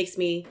movie makes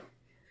me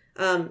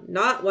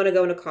not want to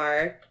go in a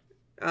car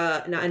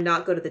and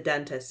not go to the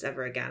dentist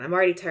ever again. I'm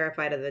already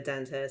terrified of the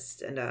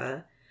dentist.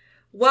 And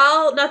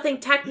while nothing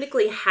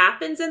technically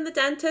happens in the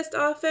dentist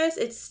office,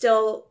 it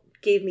still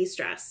gave me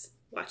stress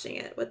watching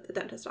it with the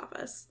dentist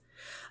office.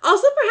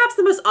 Also, perhaps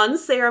the most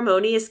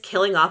unceremonious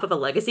killing off of a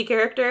legacy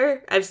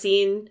character I've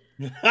seen.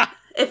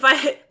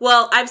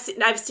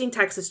 I've seen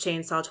Texas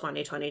Chainsaw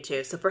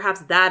 2022, so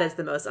perhaps that is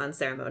the most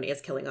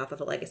unceremonious killing off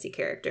of a legacy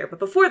character. But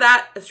before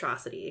that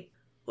atrocity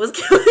was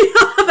killing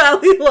off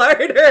Allie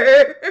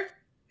Larder.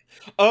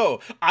 Oh,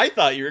 I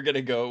thought you were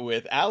gonna go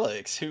with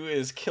Alex, who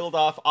is killed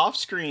off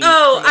screen.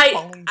 That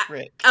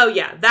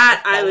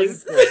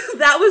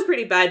was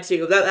pretty bad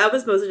too. That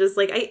was mostly just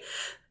like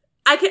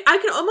I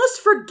can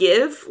almost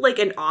forgive like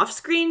an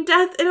off-screen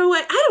death in a way.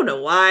 I don't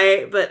know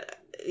why, but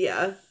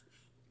yeah.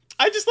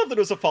 I just love that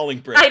it was a falling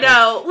brick. I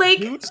know, like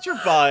dude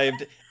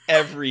survived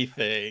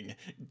everything.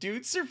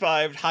 Dude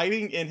survived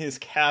hiding in his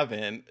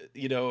cabin,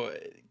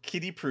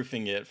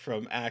 kitty-proofing it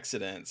from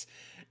accidents,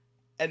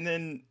 and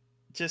then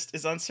just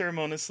is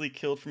unceremoniously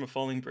killed from a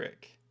falling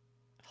brick.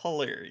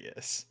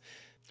 Hilarious.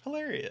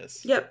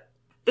 Yep.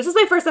 This is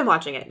my first time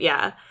watching it,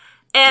 yeah.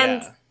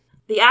 And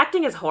the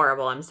acting is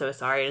horrible, I'm so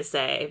sorry to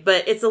say,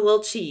 but it's a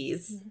little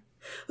cheese.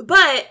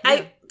 But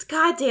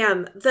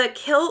goddamn,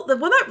 the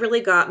one that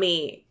really got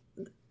me,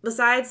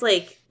 besides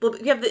like, well,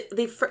 we have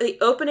the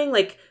opening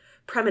like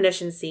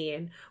premonition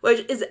scene,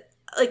 which is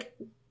like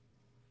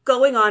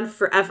going on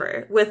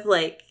forever with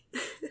like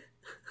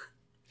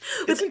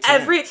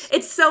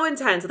it's so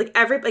intense. Like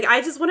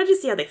I just wanted to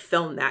see how they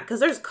filmed that, because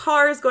there's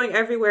cars going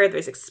everywhere,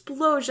 there's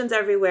explosions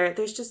everywhere,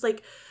 there's just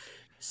like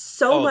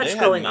so much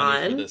going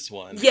on. For this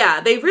one.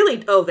 Yeah, they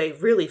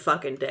really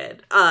fucking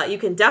did. You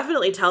can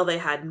definitely tell they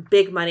had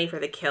big money for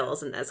the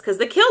kills in this, because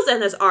the kills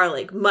in this are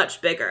like much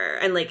bigger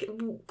and like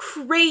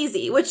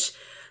crazy, which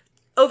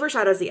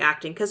overshadows the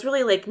acting, because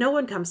really like no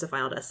one comes to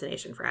Final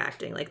Destination for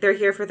acting. Like they're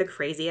here for the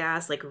crazy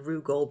ass like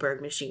Rue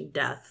Goldberg machine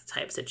death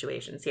type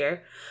situations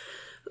here.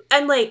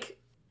 And like,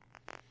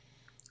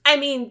 I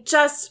mean,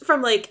 just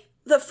from like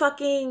the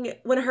fucking,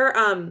 when her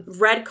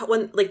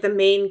when like the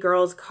main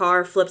girl's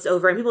car flips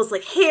over and people's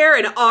like hair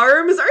and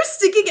arms are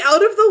sticking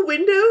out of the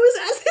windows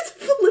as it's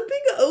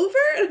flipping over,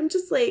 and I'm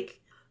just like,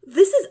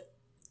 this is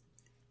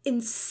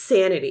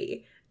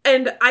insanity.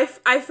 And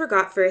I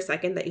forgot for a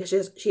second that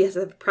she has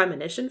a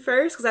premonition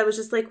first, because I was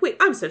just like, wait,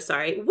 I'm so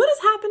sorry, what is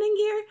happening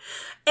here?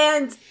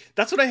 And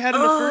that's what I had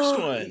in the first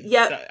one.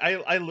 Yeah,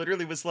 I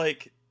literally was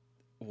like,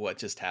 what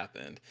just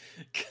happened?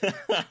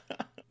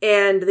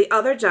 And the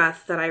other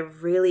death that I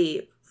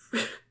really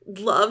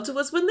loved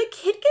was when the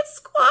kid gets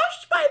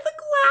squashed by the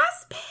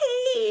glass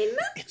pane.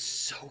 It's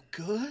so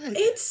good.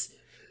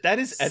 That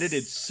is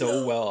edited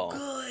so well.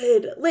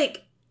 Good.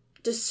 Like,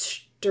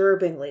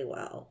 disturbingly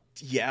well.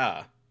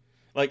 Yeah.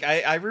 Like,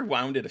 I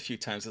rewound it a few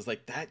times. It's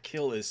like, that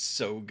kill is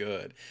so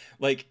good.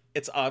 Like,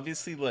 it's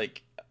obviously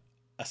like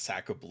a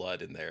sack of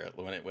blood in there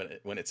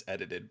when it's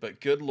edited,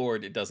 but good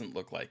lord, it doesn't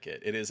look like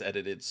it. It is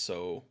edited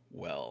so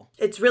well.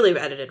 It's really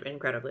edited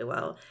incredibly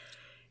well.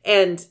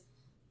 And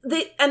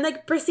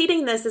like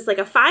preceding this is like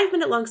a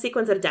 5-minute long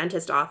sequence at a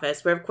dentist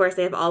office where of course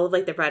they have all of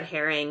like the red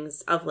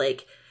herrings of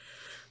like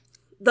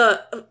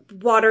the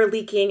water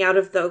leaking out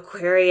of the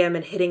aquarium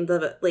and hitting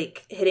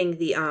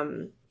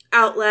the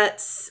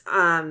outlets,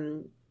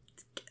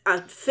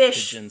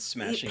 fish, pigeons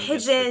smashing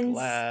against the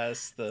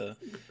glass,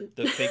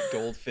 the fake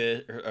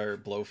goldfish or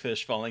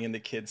blowfish falling in the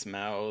kid's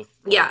mouth,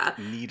 like,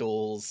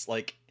 needles,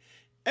 like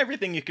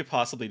everything you could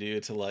possibly do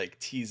to like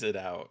tease it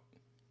out.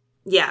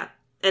 Yeah.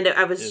 And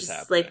I was just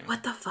happening. Like,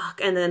 what the fuck?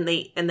 And then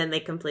they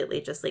completely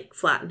just like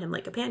flatten him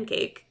like a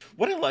pancake.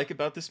 What I like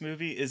about this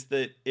movie is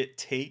that it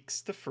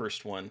takes the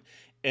first one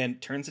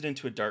and turns it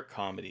into a dark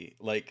comedy.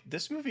 Like,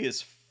 this movie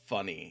is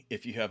funny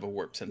if you have a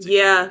warped sense of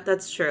humor. Yeah,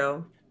 that's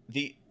true.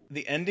 The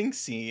ending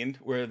scene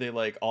where they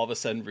like all of a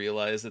sudden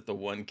realize that the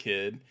one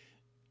kid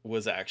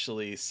was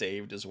actually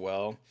saved as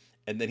well,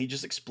 and then he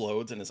just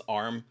explodes and his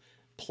arm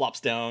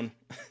plops down,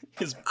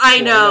 his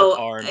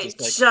arm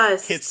hits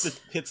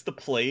the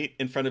plate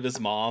in front of his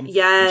mom.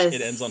 Yes,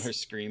 it ends on her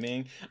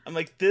screaming. I'm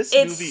like, this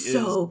movie is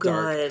so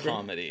dark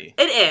comedy.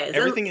 It is.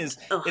 Everything is.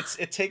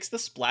 It takes the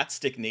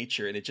splatstick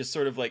nature and it just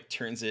sort of like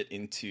turns it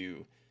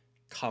into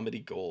comedy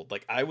gold.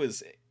 Like, I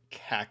was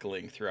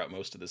cackling throughout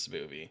most of this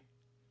movie.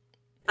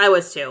 I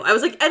was too. I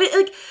was like, and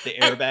the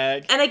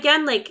airbag, and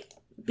again, like,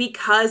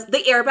 because the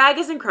airbag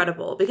is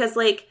incredible because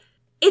like.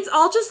 It's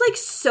all just, like,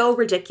 so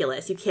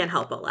ridiculous. You can't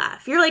help but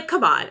laugh. You're like,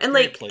 come on. And,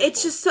 like,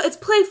 it's just so... It's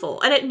playful.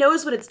 And it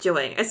knows what it's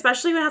doing.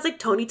 Especially when it has, like,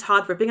 Tony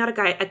Todd ripping out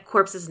a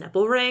corpse's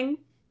nipple ring.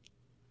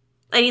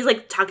 And he's,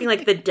 like, talking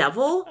like the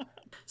devil.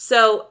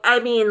 So, I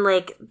mean,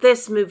 like,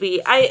 this movie...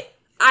 I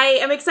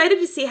am excited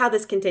to see how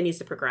this continues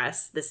to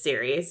progress, this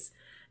series.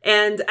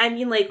 And, I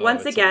mean, like,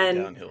 once again...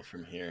 downhill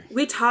from here.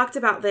 We talked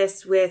about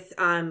this with...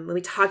 when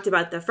we talked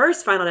about the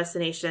first Final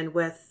Destination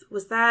with...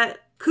 Was that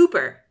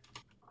Cooper?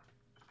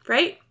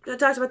 Right? We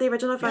talked about the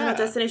original Final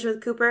Destination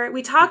with Cooper.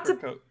 We talked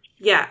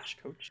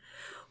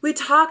We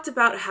talked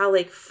about how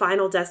like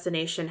Final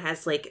Destination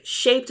has like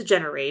shaped a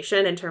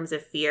generation in terms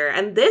of fear,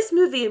 and this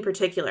movie in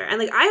particular. And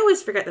like I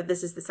always forget that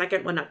this is the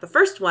second one, not the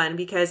first one,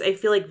 because I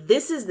feel like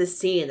this is the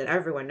scene that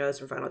everyone knows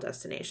from Final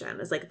Destination.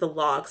 Is like the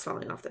logs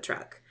falling off the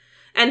truck.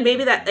 And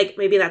maybe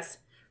that's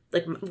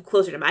like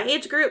closer to my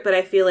age group, but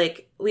I feel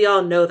like we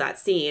all know that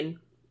scene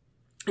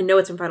and know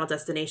it's from Final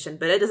Destination,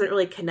 but it doesn't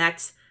really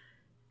connect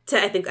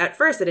to, I think at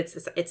first that it's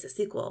the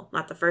sequel,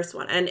 not the first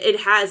one. And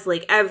it has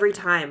like every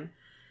time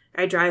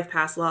I drive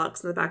past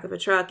logs in the back of a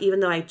truck, even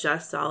though I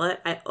just saw it,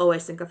 I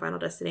always think of Final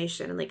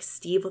Destination. And like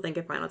Steve will think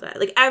of Final Destination.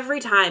 Like every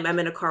time I'm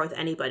in a car with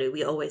anybody,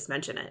 we always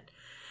mention it.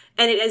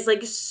 And it is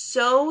like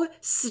so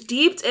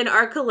steeped in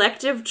our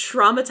collective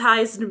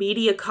traumatized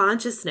media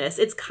consciousness.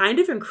 It's kind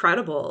of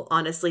incredible,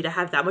 honestly, to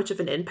have that much of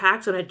an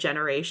impact on a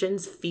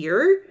generation's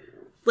fear.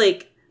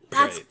 Like,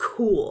 that's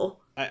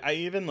cool. I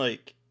even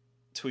like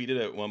tweeted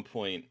at one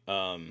point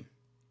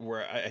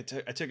where I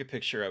took a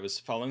picture. I was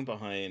following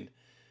behind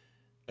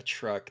a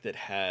truck that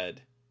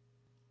had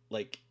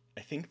like,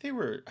 I think they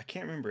were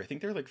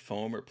like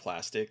foam or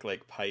plastic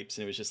like pipes,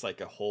 and it was just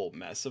like a whole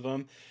mess of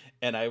them.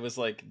 And I was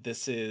like,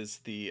 this is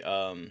the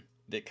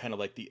kind of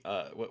like the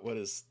what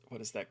is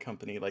that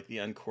company, like the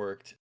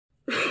uncorked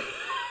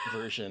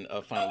version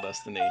of Final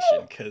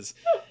Destination, because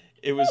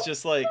it was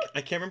just like,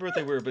 I can't remember what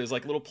they were, but it was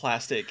like little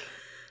plastic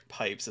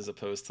pipes as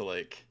opposed to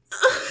like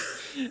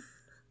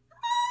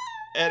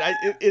and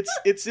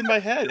it's in my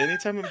head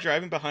anytime I'm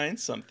driving behind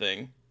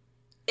something.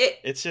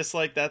 It's just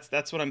like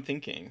that's what I'm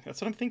thinking. That's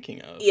what I'm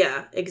thinking of.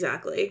 Yeah,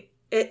 exactly.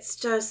 It's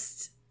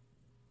just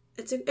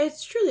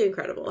it's truly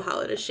incredible how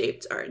it has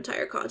shaped our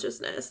entire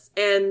consciousness.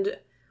 And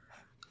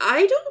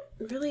I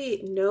don't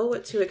really know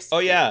what to expect. Oh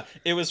yeah,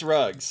 it was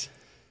Rugs.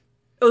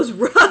 It was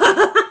Rugs.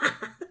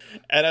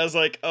 And I was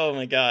like, "Oh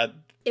my god."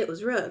 It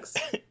was Rugs.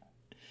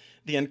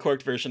 The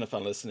uncorked version of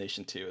Final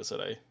Destination 2 is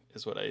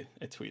what I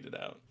tweeted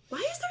out. Why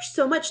is there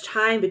so much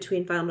time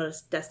between Final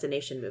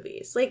Destination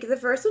movies? Like, the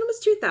first one was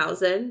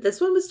 2000, this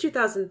one was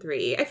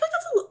 2003. I feel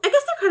like I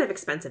guess they're kind of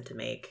expensive to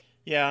make.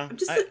 Yeah,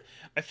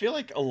 I feel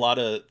like a lot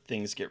of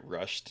things get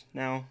rushed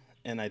now,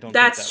 and I don't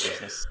think that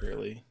was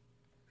necessarily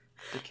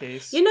the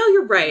case. You know,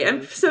 you're right.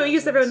 I'm so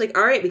used to everyone like,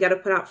 all right, we got to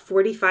put out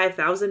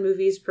 45,000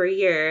 movies per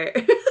year.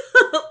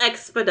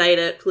 Expedite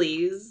it,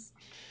 please.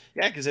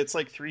 Yeah, because it's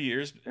like 3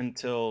 years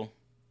until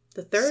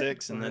the third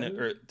 6, and then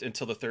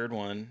until the third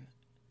one.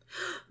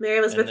 Mary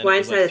Elizabeth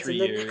Weinstein is in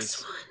the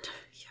next one.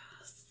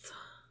 Yes.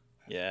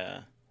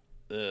 Yeah.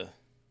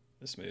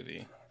 This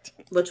movie.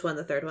 Which one?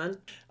 The third one?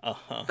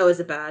 Uh-huh. Oh,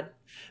 is it bad?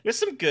 There's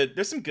some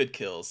good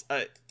kills.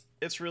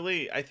 It's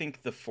really, I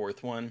think the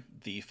fourth one,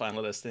 The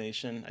Final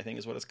Destination, I think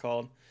is what it's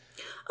called.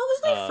 Oh,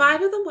 wasn't there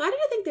 5 of them? Why did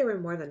I think there were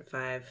more than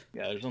 5?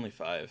 Yeah, there's only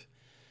 5.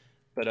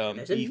 But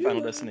The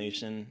Final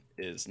Destination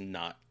is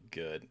not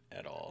good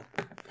at all.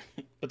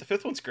 But the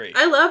fifth one's great.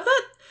 I love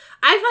that.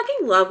 I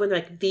fucking love when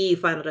like the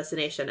Final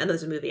Destination and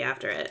there's a movie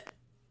after it.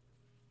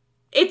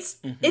 It's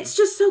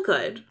just so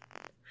good.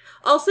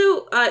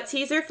 Also,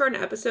 teaser for an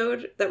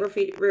episode that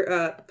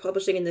we're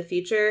publishing in the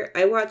future.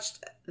 I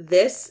watched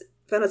this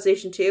Final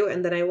Destination 2,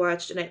 and then I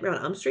watched Nightmare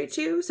on Elm Street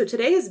 2. So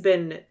today has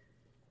been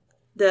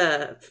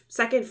the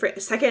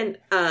second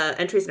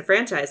entries in a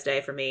franchise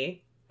day for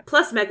me.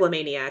 Plus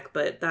Megalomaniac,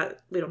 but that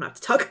we don't have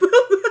to talk about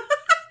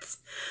that.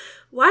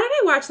 Why did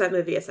I watch that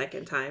movie a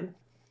second time?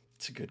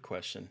 It's a good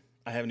question.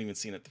 I haven't even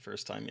seen it the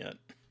first time yet.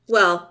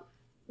 Well,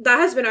 that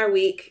has been our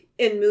week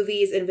in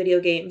movies and video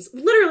games.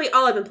 Literally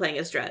all I've been playing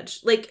is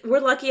Dredge. Like, we're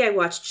lucky I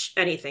watched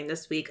anything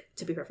this week,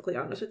 to be perfectly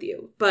honest with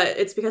you. But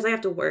it's because I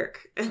have to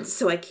work, and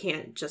so I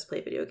can't just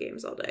play video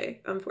games all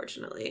day,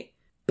 unfortunately.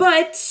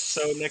 But...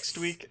 So next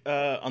week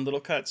on Little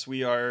Cuts,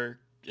 we are,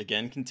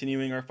 again,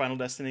 continuing our Final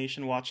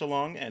Destination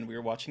watch-along, and we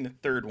are watching the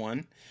third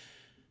one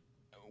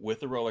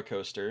with a roller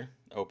coaster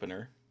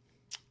opener.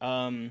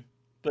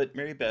 But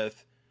Mary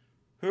Beth,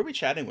 who are we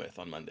chatting with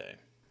on Monday?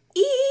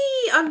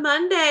 On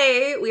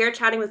Monday, we are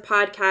chatting with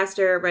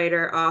podcaster,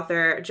 writer,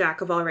 author,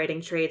 jack of all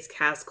writing trades,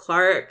 Kaz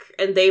Clark,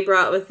 and they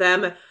brought with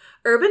them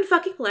Urban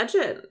fucking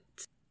Legend.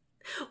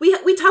 We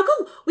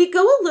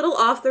go a little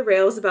off the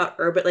rails about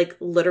urban, like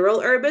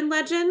literal urban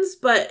legends,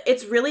 but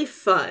it's really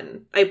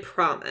fun. I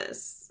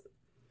promise.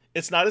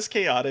 It's not as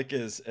chaotic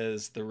as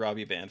the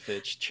Robbie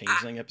Banfitch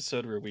Changeling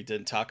episode where we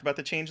didn't talk about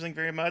the Changeling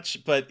very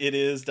much, but it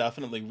is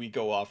definitely we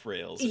go off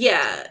rails.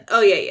 Yeah.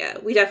 Oh yeah.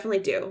 We definitely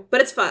do,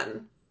 but it's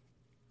fun.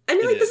 I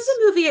mean, this is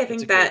a movie I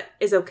think that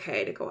is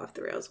okay to go off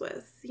the rails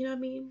with. You know what I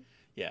mean?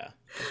 Yeah.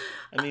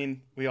 I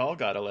mean, we all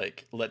gotta,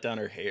 like, let down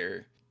our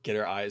hair, get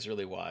our eyes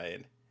really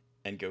wide,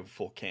 and go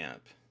full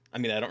camp. I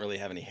mean, I don't really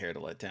have any hair to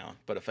let down,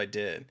 but if I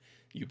did,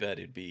 you bet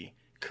it'd be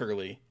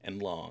curly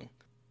and long.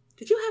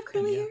 Did you have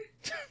curly hair?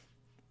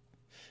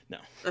 No.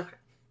 Okay.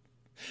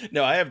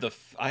 No, I had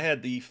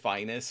the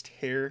finest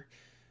hair.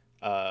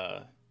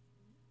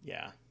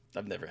 Yeah,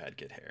 I've never had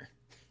good hair.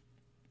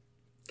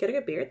 Get a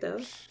good beard, though.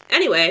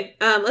 Anyway,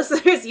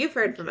 listeners, you've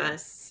heard from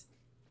us.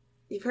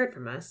 You've heard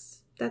from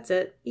us. That's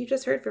it. You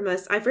just heard from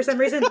us. I, for some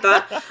reason,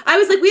 thought... I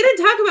was like, we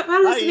didn't talk about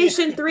Final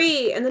Destination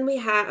 3, and then we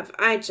have.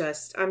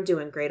 I'm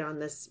doing great on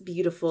this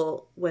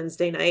beautiful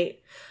Wednesday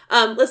night.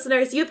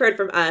 Listeners, you've heard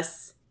from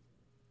us.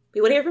 We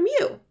want to hear from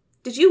you.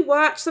 Did you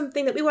watch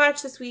something that we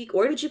watched this week,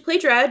 or did you play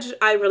Dredge?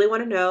 I really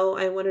want to know.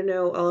 I want to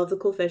know all of the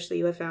cool fish that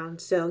you have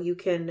found. So you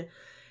can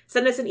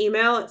send us an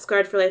email at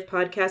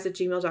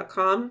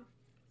scarredforlifepodcast@gmail.com.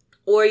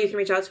 Or you can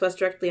reach out to us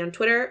directly on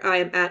Twitter. I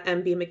am at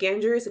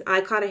MBMcAndrews, and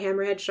I caught a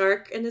hammerhead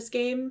shark in this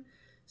game,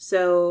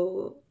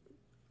 so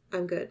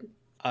I'm good.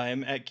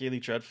 I'm at Gaily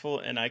Dreadful,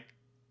 and I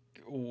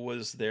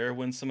was there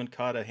when someone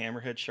caught a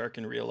hammerhead shark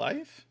in real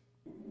life.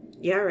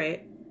 Yeah,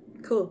 right.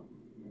 Cool.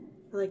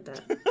 I like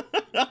that.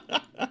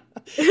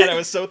 And I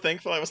was so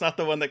thankful I was not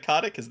the one that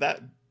caught it, because that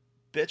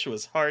bitch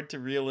was hard to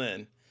reel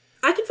in.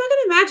 I can fucking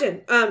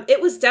imagine.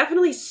 It was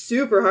definitely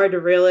super hard to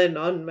reel in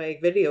on my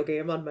video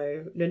game on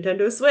my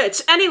Nintendo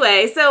Switch.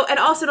 Anyway, and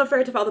also don't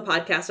forget to follow the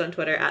podcast on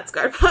Twitter at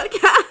Scarred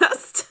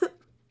Podcast.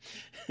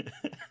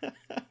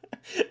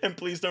 And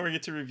please don't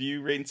forget to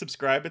review, rate, and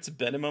subscribe. It's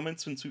been a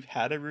moment since we've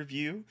had a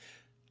review.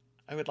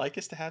 I would like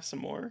us to have some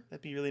more.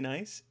 That'd be really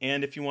nice.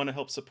 And if you want to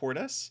help support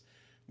us,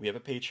 we have a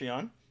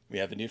Patreon. We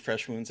have a new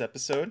Fresh Wounds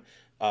episode.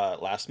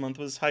 Last month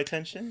was High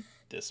Tension.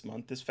 This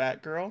month is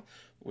Fat Girl.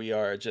 We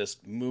are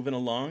just moving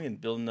along and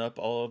building up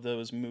all of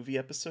those movie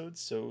episodes,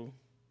 so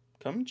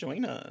come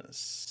join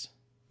us.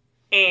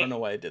 I don't know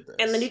why I did this.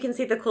 And then you can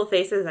see the cool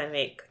faces I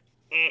make.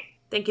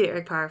 Thank you to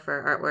Eric Power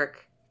for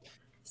artwork.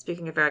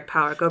 Speaking of Eric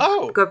Power,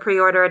 go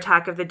pre-order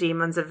Attack of the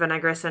Demons of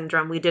Vinegar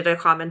Syndrome. We did a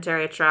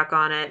commentary track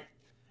on it.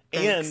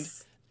 Thanks. And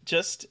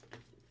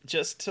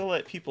just to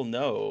let people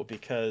know,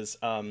 because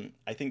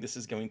I think this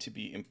is going to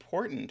be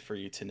important for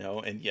you to know,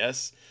 and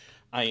yes,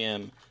 I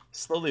am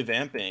slowly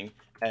vamping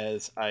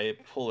as I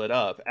pull it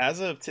up. As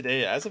of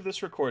today, as of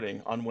this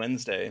recording on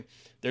Wednesday,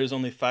 there's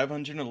only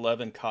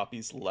 511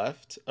 copies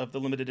left of the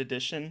limited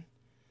edition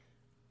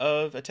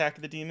of Attack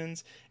of the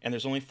Demons, and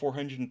there's only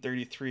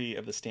 433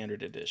 of the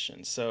standard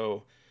edition.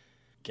 So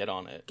get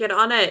on it. Get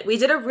on it. We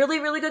did a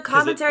really, really good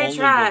commentary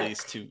track.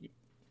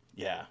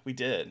 Yeah, we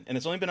did. And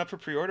it's only been up for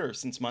pre-order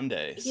since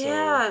Monday.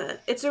 Yeah,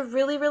 it's a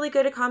really, really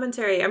good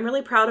commentary. I'm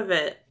really proud of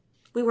it.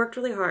 We worked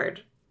really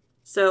hard.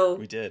 So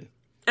we did.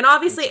 And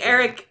obviously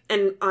Eric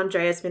and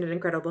Andreas made an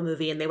incredible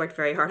movie, and they worked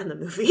very hard on the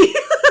movie.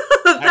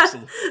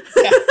 Absolutely.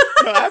 Yeah,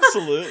 no,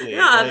 absolutely.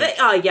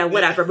 Yeah,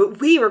 whatever. But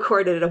we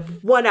recorded a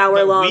 1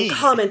 hour long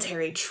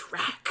commentary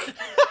track.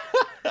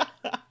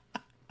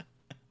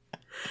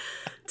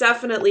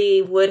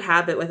 Definitely would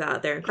have it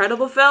without their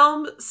incredible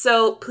film.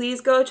 So please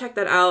go check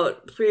that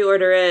out.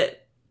 Pre-order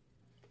it.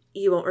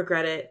 You won't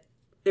regret it.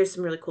 There's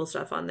some really cool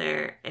stuff on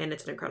there, and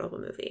it's an incredible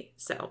movie.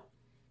 So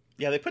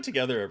yeah, they put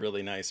together a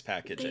really nice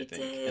package, I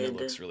think, and it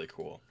looks really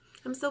cool.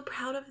 I'm so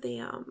proud of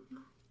them.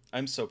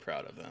 I'm so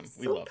proud of them.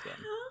 We love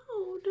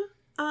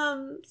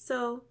them.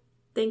 So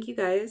Thank you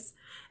guys.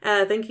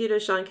 Thank you to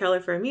Sean Keller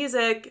for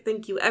music.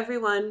 Thank you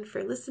everyone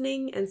for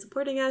listening and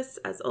supporting us.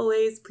 As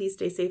always, please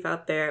stay safe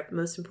out there.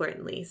 Most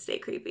importantly, stay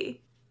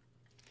creepy.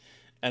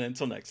 And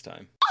until next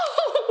time.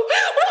 Oh,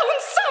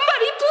 won't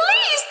somebody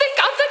please think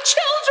of the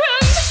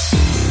children?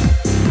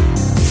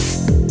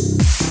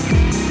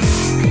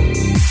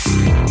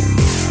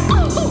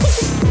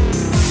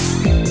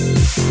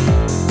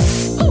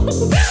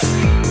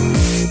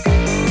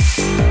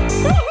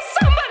 Won't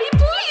somebody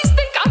please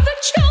think of the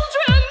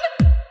children?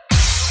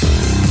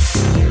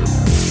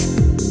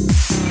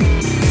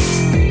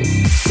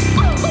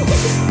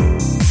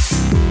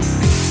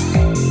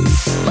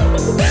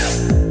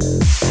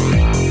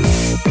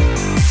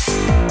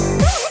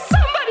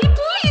 Somebody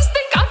please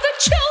think of the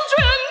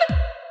children!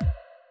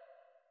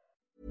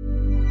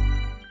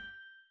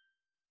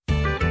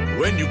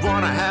 When you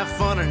want to have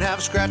fun and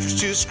have scratchers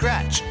to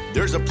scratch,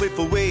 there's a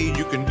playful way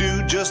you can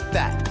do just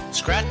that.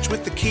 Scratch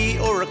with the key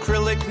or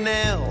acrylic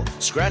nail.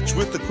 Scratch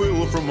with the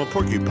quill from a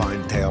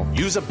porcupine tail.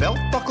 Use a belt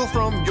buckle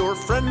from your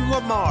friend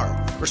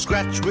Lamar. Or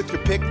scratch with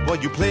your pick while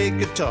you play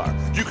guitar.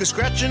 You can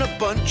scratch in a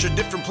bunch of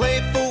different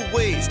playful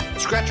ways.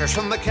 Scratchers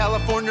from the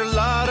California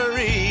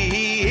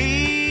Lottery.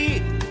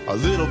 A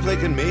little play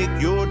can make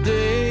your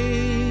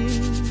day.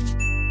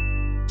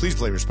 Please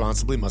play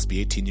responsibly. Must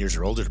be 18 years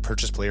or older to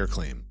purchase, play, or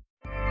claim.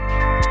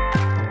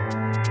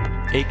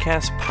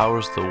 Acast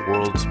powers the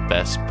world's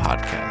best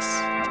podcasts.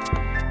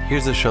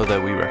 Here's a show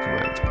that we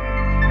recommend.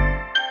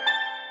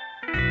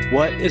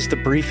 What is The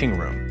Briefing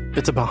Room?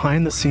 It's a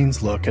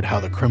behind-the-scenes look at how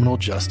the criminal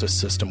justice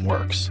system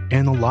works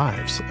and the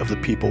lives of the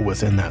people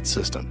within that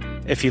system.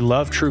 If you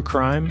love true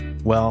crime,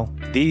 well,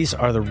 these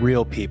are the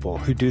real people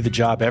who do the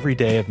job every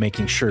day of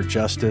making sure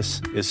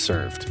justice is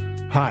served.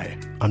 Hi,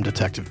 I'm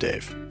Detective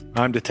Dave.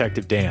 I'm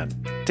Detective Dan.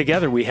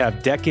 Together, we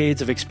have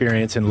decades of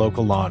experience in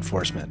local law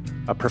enforcement,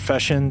 a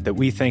profession that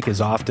we think is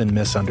often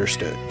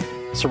misunderstood.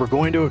 So we're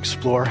going to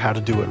explore how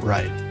to do it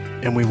right,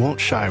 and we won't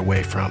shy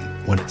away from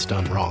when it's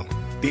done wrong.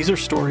 These are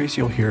stories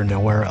you'll hear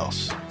nowhere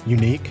else.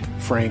 Unique,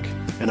 frank,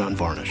 and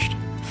unvarnished.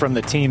 From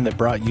the team that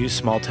brought you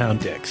Small Town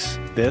Dicks,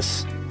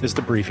 this is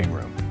The Briefing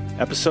Room.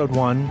 Episode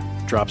 1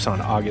 drops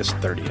on August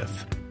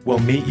 30th. We'll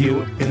meet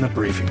you in the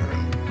briefing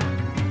room.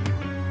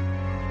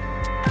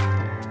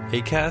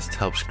 Acast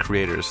helps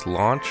creators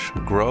launch,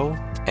 grow,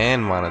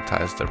 and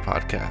monetize their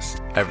podcasts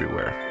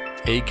everywhere.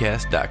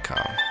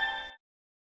 Acast.com.